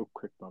Kuminga real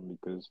quick, man,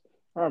 because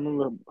I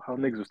remember how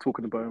niggas was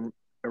talking about him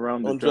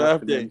around the on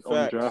draft day,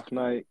 on draft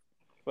night.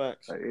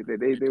 Facts. Like,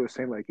 they were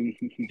saying like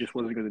he just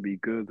wasn't going to be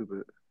good,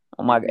 but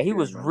oh my god, he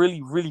was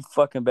really really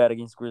fucking bad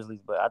against Grizzlies,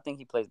 but I think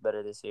he plays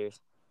better this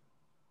series.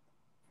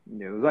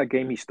 Yeah, it was that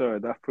game he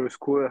started that first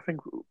quarter. I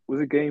think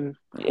was it game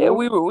 4? Yeah,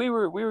 we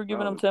were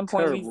giving him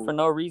 10-point leads for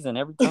no reason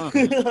every time.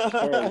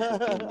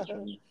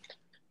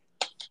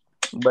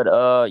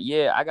 But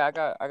yeah, I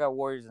got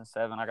Warriors in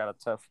 7. I got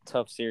a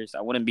tough series.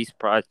 I wouldn't be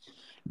surprised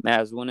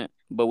Mavs win it.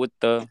 But with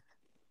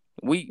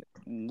we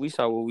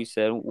saw what we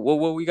said.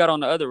 What we got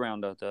on the other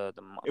round of the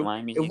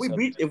Miami. If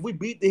we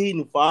beat the Heat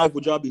in 5,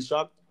 would y'all be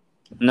shocked?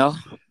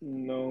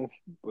 No,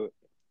 but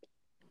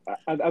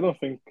I don't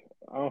think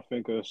a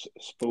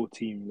Spo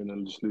team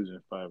gonna just lose in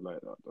 5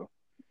 like that though.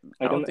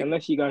 Like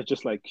unless you guys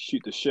just like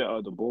shoot the shit out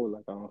of the ball,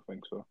 like I don't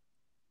think so.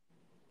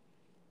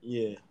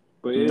 Yeah.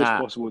 But it is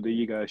possible that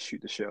you guys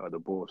shoot the shit out of the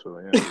ball, so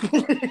yeah.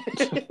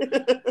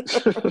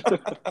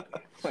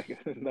 Like,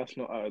 that's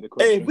not out of the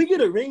question. Hey, if we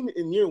get a ring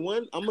in year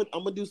 1, I'm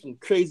gonna do some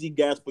crazy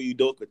gas for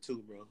Udoka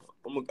too, bro.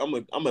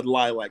 I'm gonna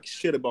lie like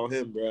shit about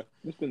him, bro.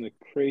 It's been a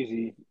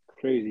crazy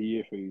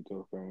year for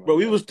Udoka, bro.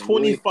 He was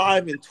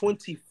 25 and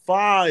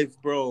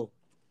 25, bro.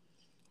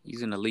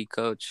 He's an elite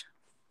coach.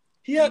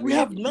 We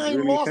have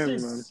 9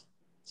 losses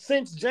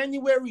since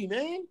January,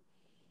 man.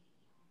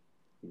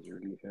 He's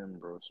really him,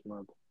 bro.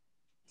 Smart.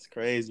 It's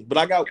crazy, but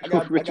I got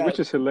which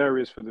is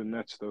hilarious for the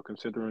Nets though,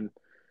 considering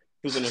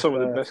some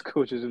of the best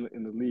coaches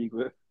in the league.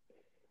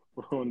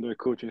 on their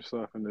coaching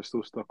staff, and they're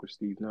still stuck with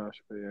Steve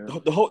Nash. But yeah,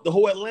 The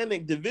whole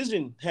Atlantic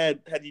Division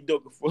had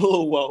Udoka for a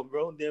little while,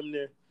 bro. Damn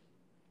near.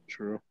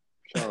 true.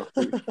 Shout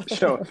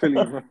out Philly,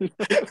 man.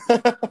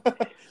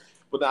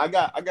 But I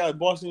got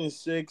Boston in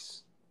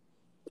 6.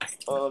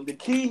 The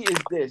key is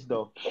this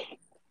though.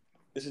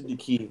 This is the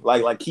key.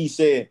 Like Key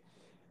said,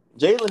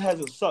 Jalen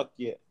hasn't sucked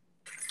yet.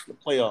 The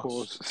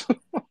playoffs.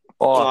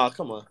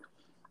 Come on.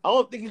 I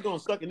don't think he's gonna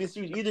suck in this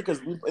series either because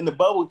in the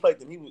bubble we played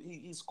them.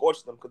 He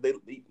scorched them because they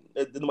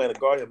didn't want to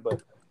guard him.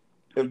 But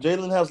if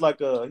Jalen has like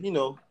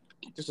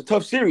just a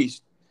tough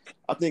series,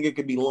 I think it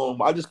could be long.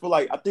 But I just feel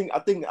like I think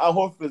Al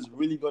Horford is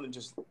really gonna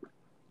just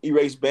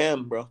erase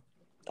Bam, bro.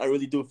 I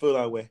really do feel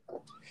that way.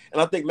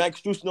 And I think Max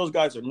Strus and those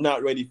guys are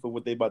not ready for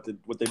what they about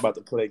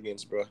to play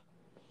against, bro.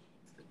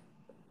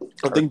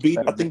 I think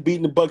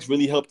beating the Bucks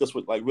really helped us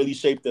really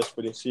shaped us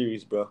for this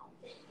series, bro.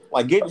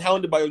 Like getting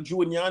hounded by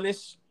Drew and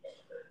Giannis,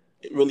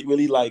 it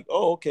really like,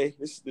 oh, okay,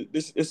 this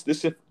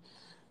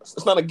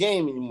it's not a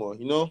game anymore,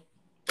 you know.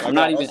 I'm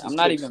not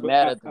even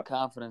mad at the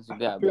confidence you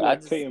got, but I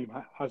just Tatum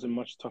has a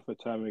much tougher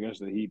time against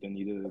the Heat than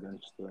he did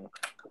against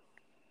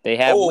They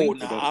have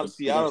wings. I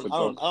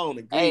don't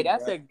agree. Hey,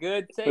 that's a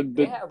good take.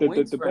 They have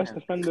wings the for best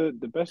him.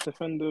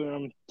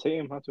 defender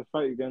Tatum had to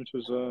fight against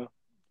was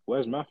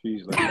Wes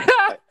Matthews.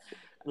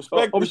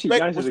 Respect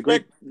Giannis is a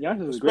great Drew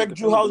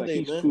defender, Holiday,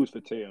 he's man. food for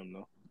Tatum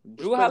though.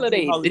 Drew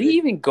Holiday, did he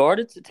even guard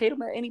it to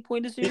Tatum at any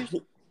point this series?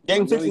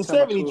 Game 6 and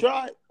 7, he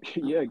tried.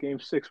 Yeah, game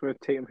 6 where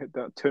Tatum hit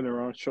that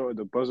turnaround shot at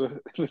the buzzer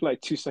with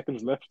like 2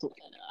 seconds left.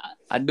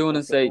 I do want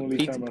to say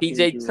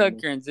PJ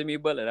Tucker and Jimmy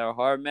Butler are a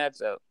hard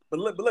matchup. But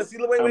let's see.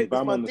 Wait.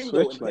 That's my thing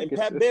though. And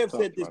Pat Bev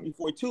said this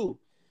before too.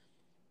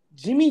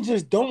 Jimmy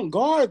just don't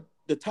guard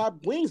the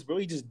top wings, bro.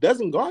 He just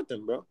doesn't guard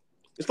them, bro.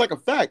 It's like a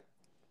fact.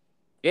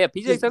 Yeah,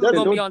 PJ Tucker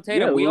gonna be on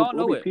Tatum. Yeah, we all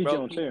know it, PJ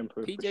bro. on Tatum,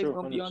 PJ's sure,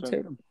 gonna be on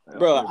Tatum.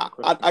 Bro,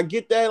 I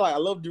get that. Like, I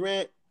love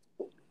Durant.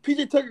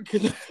 PJ Tucker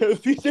can.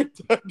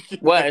 PJ Tucker.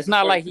 Well, it's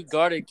not like he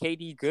guarded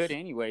KD good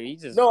anyway. He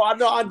just I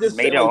know. I just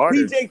made said, it harder.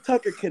 PJ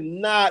Tucker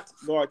cannot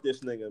guard this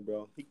nigga,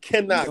 bro. He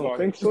cannot guard.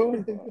 Think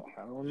so?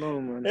 I don't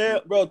know, man. Yeah,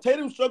 bro.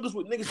 Tatum struggles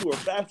with niggas who are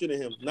faster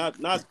than him. Not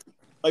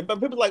like,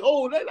 but people like,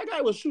 oh, that guy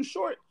was too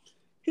short.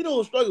 He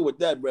don't struggle with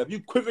that, bro. If you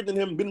quicker than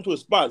him, get into his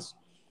spots,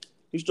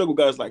 he struggle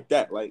guys like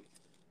that. Like,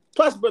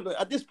 plus, brother,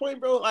 at this point,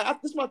 bro,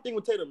 this is my thing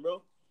with Tatum,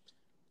 bro.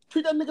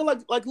 Treat that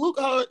nigga like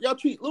Luka, how y'all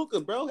treat Luka,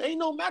 bro. Ain't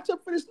no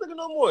matchup for this nigga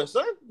no more,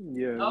 son.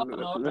 Yeah,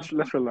 let's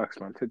relax,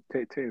 man.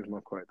 Tatum's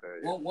not quite there.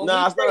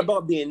 It's not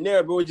about being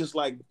there, bro. It's just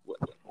like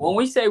when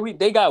we say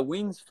they got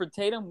wings for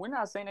Tatum, we're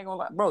not saying they're gonna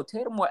like, bro.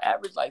 Tatum will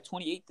average like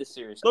 28 this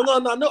series. No.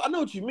 I know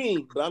what you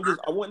mean, but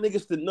I want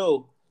niggas to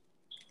know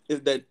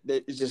is that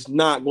it's just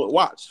not going.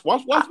 Watch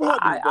what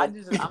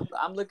happens.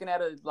 I'm looking at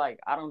it like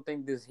I don't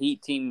think this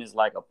Heat team is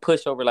like a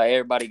pushover. Like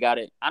everybody got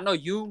it. I know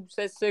you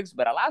said 6,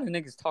 but a lot of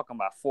niggas talking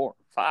about 4,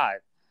 5.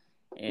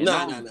 No.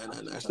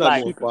 It's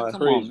not going 5.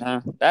 Come on,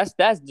 man. That's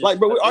just, like,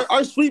 bro.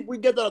 Our sweep, we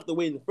get that out the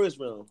way in the first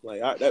round. Like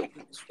that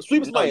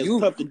sweep is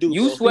tough to do.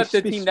 You bro. swept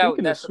the team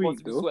that's supposed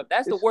to be swept.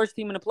 That's the worst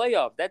team in the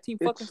playoffs. That team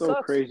fucking sucks. It's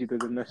so crazy that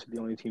the Nets are the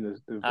only team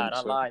that's doing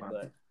I lied,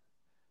 but.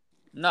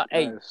 No,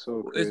 hey,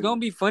 it's gonna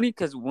be funny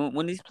because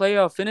when these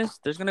playoffs finish,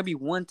 there's gonna be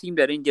one team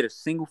that didn't get a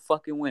single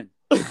fucking win.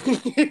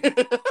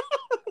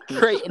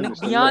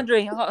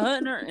 DeAndre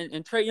Hunter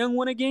and Trae Young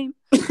won a game.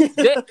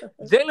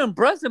 Jalen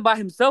Brunson by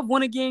himself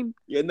won a game.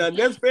 Yeah, now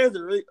Nets fans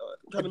are really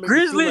trying to make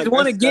Grizzlies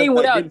won a game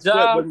without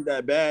Ja. Wasn't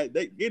that bad?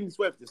 Getting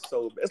swept is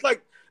so bad. It's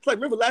like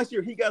remember last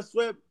year he got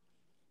swept.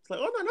 It's like,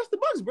 oh no, that's the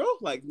Bucks, bro.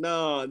 Like,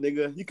 nah,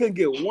 nigga, you couldn't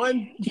get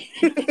one.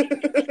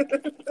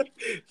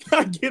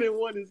 Not getting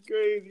one is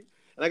crazy.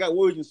 And I got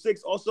Warriors in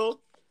 6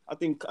 also. I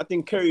think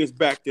Curry is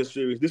back this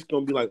series. This is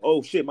gonna be like,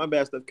 oh shit, my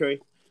bad, Steph Curry.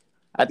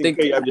 I think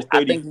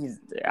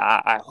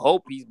I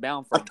hope he's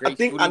bound for a great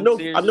series. I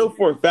know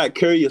for a fact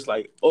Curry is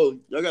like, oh,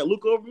 y'all got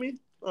Luka over me?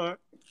 All right.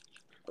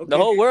 Okay. The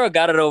whole world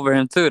got it over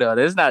him too, though.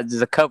 There's not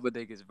just a couple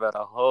niggas, bro.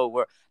 The whole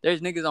world.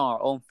 There's niggas on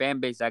our own fan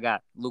base that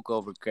got Luka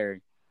over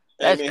Curry.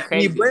 That's crazy.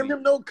 Can you blame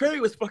him? No, Curry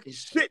was fucking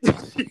shit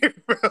this year,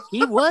 bro.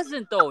 He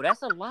wasn't though.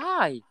 That's a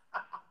lie.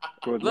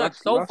 Bro, look,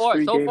 so far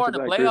in the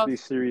playoffs.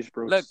 Series,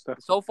 bro,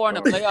 so far in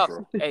the playoffs.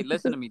 Bro. Hey,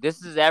 listen to me.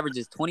 This is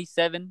averages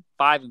 27,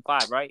 5 and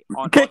 5, right?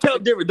 You can't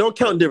count Denver. Don't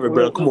count Denver,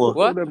 bro. Come on.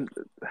 What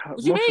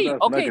you mean?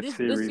 Okay, this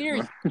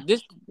series,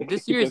 this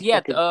series, he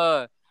had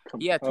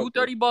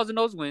 230 balls in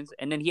those wins,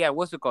 and then he had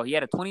what's it called? He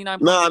had a 29.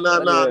 Nah.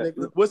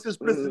 Nigga. What's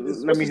his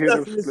Let me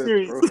hear this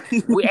series.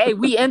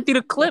 we empty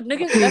the clip,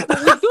 nigga. That's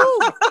what we do.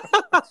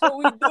 That's what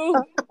we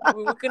do.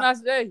 What can I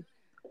say?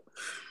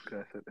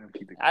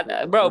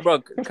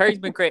 Bro, Curry's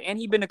been great, and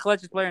he's been the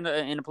clutchest player in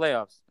the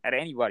playoffs out of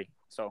anybody.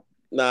 So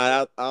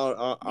I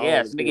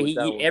yes, nigga. He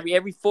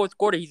every fourth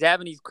quarter he's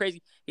having these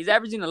crazy. He's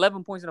averaging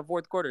 11 points in the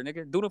fourth quarter,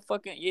 nigga. Do the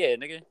fucking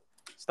nigga.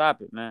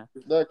 Stop it, man.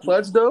 Is that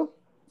clutch though?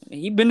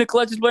 He been the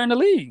clutchest player in the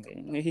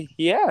league.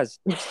 He has.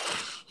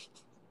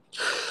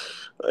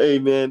 Hey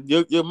man,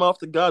 your mouth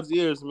to God's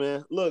ears,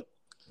 man. Look,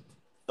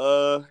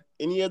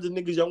 any other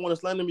niggas y'all want to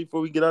slander before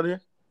we get out of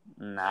here?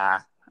 Nah,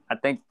 I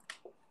think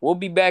We'll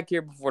be back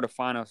here before the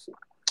finals.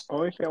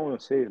 Only thing I want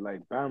to say is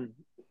like Bam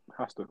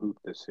has to hoop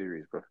this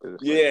series, bro.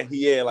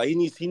 Yeah, like he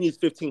needs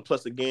 15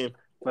 plus a game.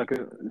 Like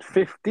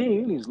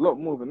 15, he's a lot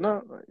more than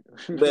that. Like,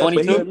 But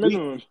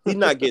 22? He's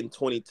not getting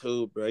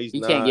 22, bro. He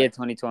can't get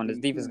 22 on this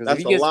defense because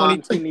That's a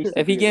lot.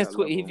 if he gets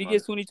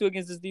 22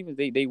 against this defense,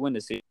 they win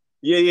the series.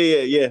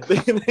 Yeah.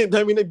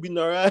 I mean, they beating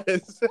our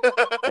ass.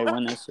 They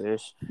win this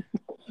series.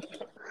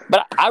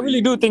 But I really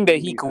do think that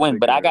he could win.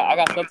 But I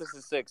got Celtics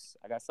in 6.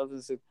 I got Celtics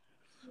in 6.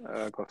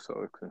 I got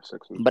Celtics in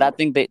 6. But I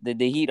think that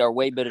the Heat are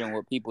way better than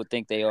what people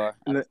think they are.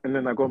 And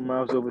then I got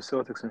Mavs over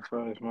Celtics in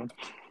 5, man.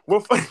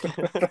 What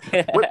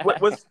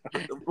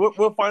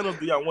finals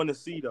do y'all want to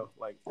see though?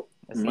 Like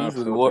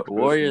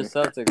Warriors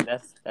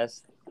Celtics.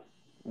 That's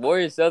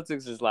Warriors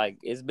Celtics is like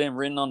it's been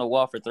written on the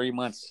wall for 3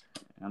 months.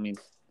 I mean,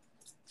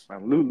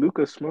 man,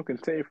 Luka smoking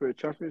tape for a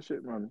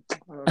championship, man.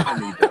 I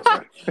need that,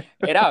 man.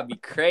 Hey, that would be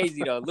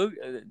crazy though. Luke,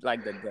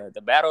 like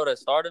the battle to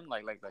stardom,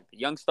 like the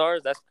young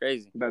stars. That's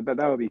crazy. That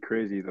would be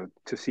crazy though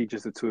to see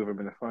just the two of them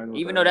in the finals.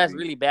 Even though that's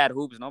really bad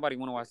hoops, nobody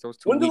want to watch those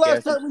two. When the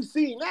last time we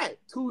seen that?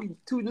 Two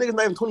niggas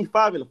not even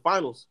 25 in the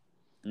finals.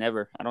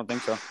 Never. I don't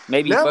think so.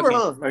 Maybe never.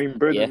 Fucking, I mean,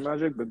 Bird and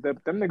Magic, but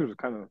them niggas were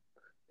kind of.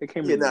 They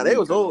came. Yeah, they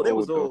was old. They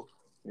was old.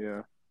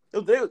 Yeah.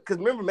 Because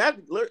remember,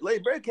 Larry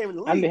Bird came in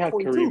the league. And they had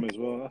 22. Kareem as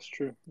well. That's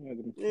true. Yeah,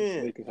 the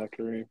Lakers had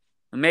Kareem.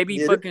 Maybe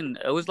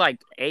it was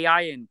like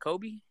AI and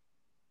Kobe.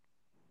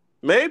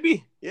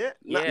 Maybe, yeah.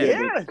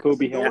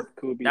 Kobe had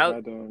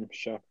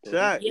Shaq.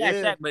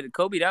 Shaq, but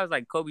Kobe, that was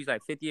like Kobe's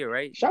like 5th year,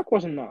 right? Shaq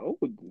wasn't that old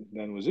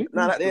then, was he?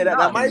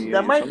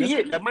 That might be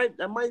it.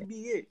 That might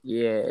be it.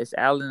 Yeah, it's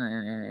Allen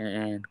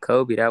and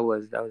Kobe. That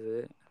was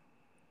it.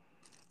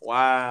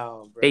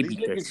 Wow, bro. They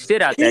beat the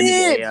shit out that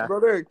nigga,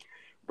 brother.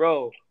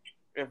 Bro,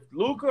 if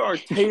Luka or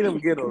Tatum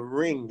get a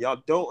ring,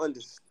 y'all don't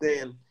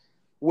understand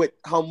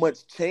how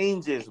much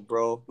changes,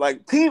 bro.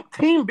 Like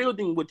team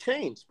building would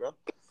change, bro.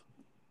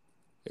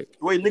 The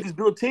way niggas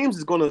build teams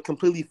is gonna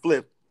completely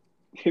flip.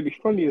 It'd be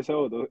funny as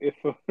hell though if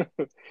the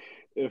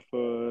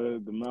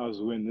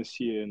Mavs win this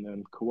year and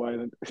then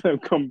Kawhi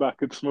come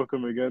back and smoke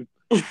them again.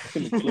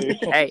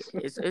 Hey,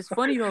 it's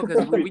funny though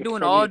because we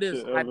doing all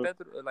this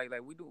hypothetical, like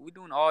we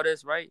doing all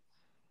this right.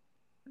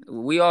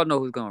 We all know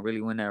who's gonna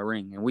really win that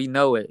ring, and we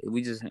know it.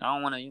 We just I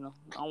don't want to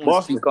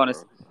speak on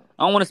this.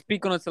 I don't want to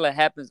speak on it until it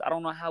happens. I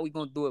don't know how we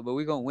gonna do it, but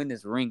we gonna win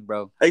this ring,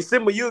 bro. Hey,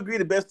 Simba, you agree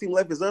the best team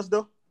left is us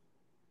though?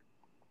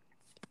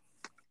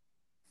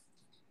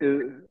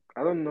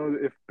 I don't know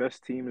if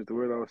best team is the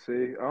word I would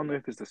say. I don't know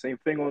if it's the same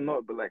thing or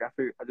not, but like I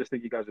just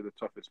think you guys are the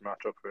toughest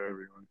matchup for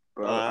everyone.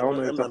 But I don't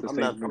know if that's the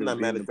same. I'm not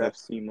mad at that.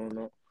 Best team or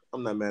not.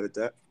 I'm not mad at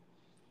that.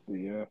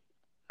 Yeah.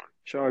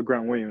 Shout out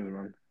Grant Williams,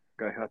 man.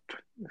 Guy had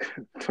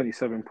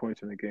 27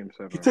 points in the game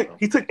 7.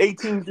 He took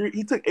 18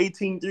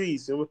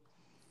 threes.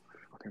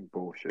 Fucking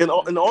bullshit. And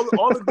all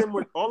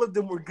of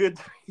them were good.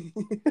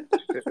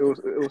 It was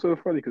so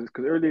funny because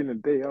early in the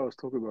day I was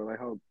talking about like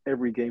how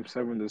every game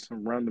 7 there's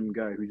some random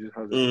guy who just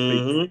has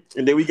a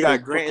and then we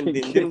got Grant and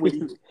then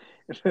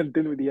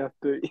Dinwiddie had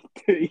 30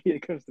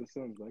 against the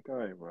Suns. Like, all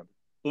right, man.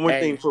 One more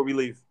thing before we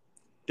leave.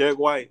 Derek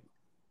White,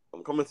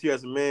 I'm coming to you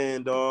as a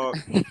man, dog.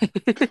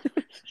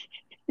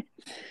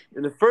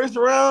 In the first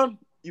round,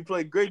 you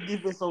played great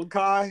defense on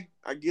Kai.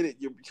 I get it.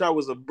 Your shot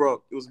was It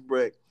was a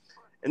break.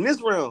 In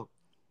this round,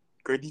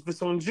 great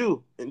defense on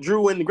Drew. And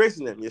Drew went to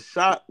Grayson them. Your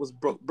shot was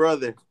broke,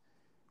 brother.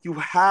 You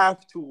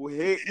have to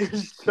hit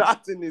your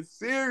shots in this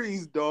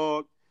series,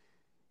 dog.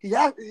 He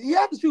has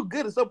to shoot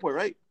good at some point,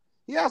 right?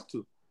 He has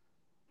to.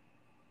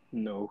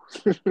 No.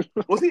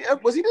 Was he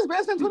this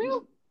bad, San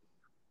Antonio?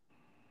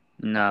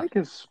 No.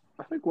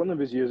 I think one of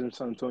his years in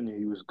San Antonio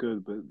he was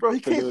good, but bro, he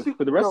can't shoot.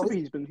 For the rest of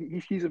it,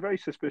 he's a very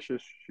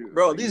suspicious shooter.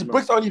 Bro, these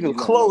bricks aren't even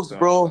close,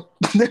 bro.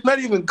 They're not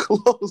even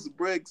close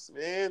bricks,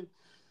 man.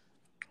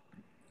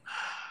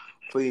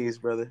 Please,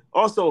 brother.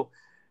 Also,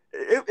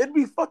 it'd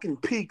be fucking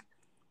peak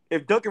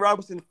if Duncan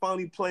Robinson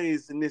finally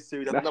plays in this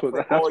series. That's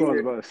what I was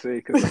about to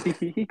say, because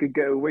he could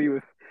get away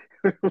with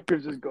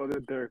just going to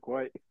Derek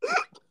White.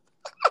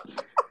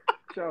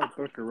 Shout out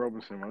Duncan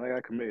Robinson, man.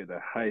 I committed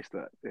a heist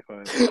that if I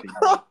had seen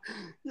him.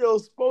 Yo,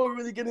 Spo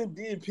really getting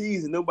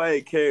DNPs and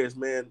nobody cares,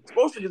 man.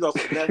 Spo should get off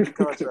a nasty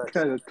contract.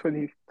 Kind of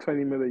 20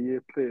 million a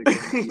year player.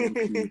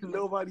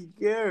 Nobody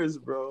cares,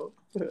 bro.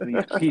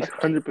 He's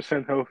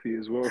 100% healthy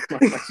as well.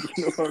 Man. Like,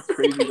 you know how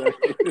crazy that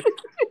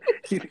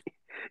is.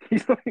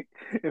 He's like,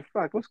 in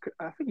fact,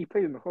 I think he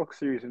played in the Hawks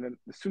series, and then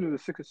as soon as the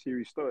Sixers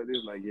series started, it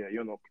was like, yeah,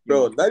 you're not.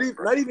 Bro, not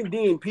even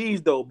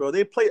DNPs though, bro.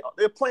 They're playing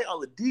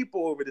Oladipo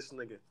over this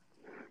nigga.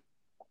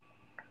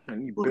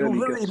 And he who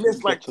literally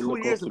missed like 2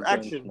 years of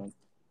action.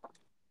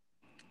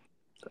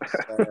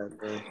 Sad,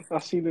 I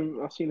seen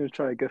him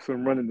try to get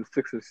some run in the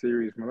Sixers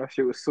series, man. That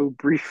shit was so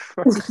brief.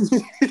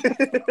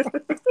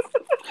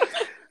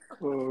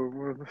 Oh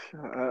man,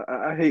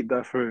 I hate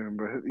that for him,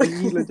 bro.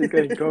 He legit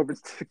getting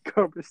garbage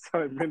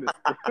time minutes.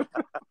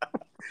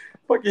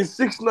 Fucking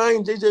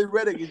 6'9" JJ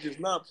Redick is just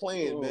not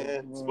playing,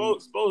 man. Man.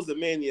 Spo's the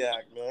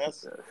maniac, man.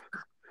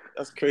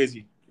 That's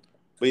crazy.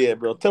 But yeah,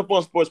 bro. Tough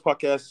One Sports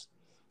Podcast.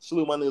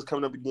 Salute my niggas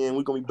coming up again.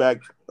 We're gonna be back.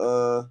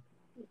 Matter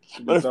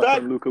of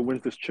fact, Luka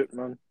wins this chip,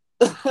 man.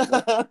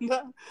 I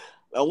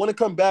want to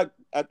come back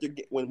after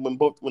when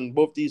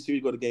both these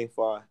series go to Game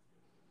 5.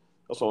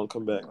 That's why I want to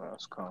come back.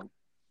 That's calm.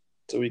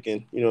 So we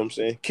can, you know what I'm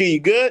saying. Key,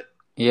 you good?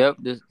 Yep,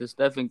 this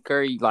Stephen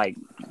Curry, like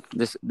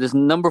this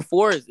number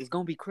 4 is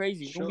gonna be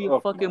crazy. It's gonna be a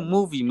fucking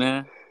movie,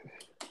 man.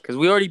 Cause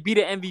we already beat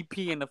an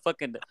MVP in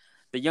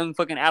the young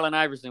fucking Allen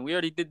Iverson. We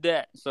already did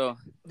that. So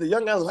the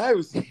young Allen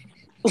Iverson.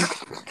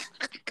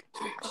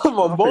 Come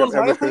on, Bones.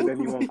 I've never heard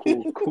anyone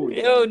cool.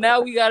 Yo,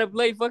 now we gotta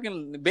play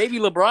fucking baby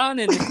LeBron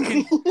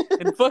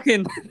and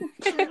fucking.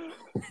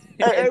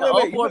 Hey,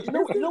 wait.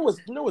 You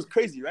know what's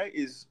crazy, right?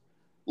 Is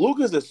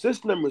Luka's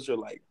assist numbers are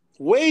like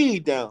way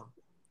down.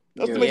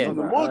 That's what makes it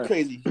even more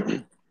crazy.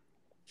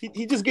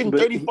 He just getting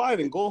 35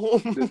 and go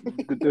home.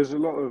 There's a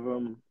lot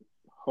of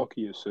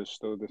hockey assists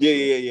though.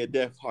 Yeah.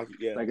 Def hockey.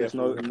 Yeah, like it's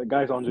not the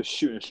guys aren't just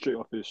shooting straight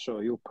off his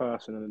shot. He'll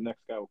pass and then the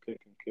next guy will kick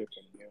and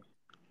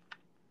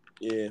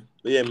Yeah,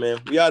 but yeah, man.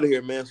 We out of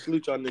here, man.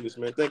 Salute y'all niggas,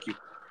 man. Thank you.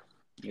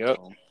 Yep.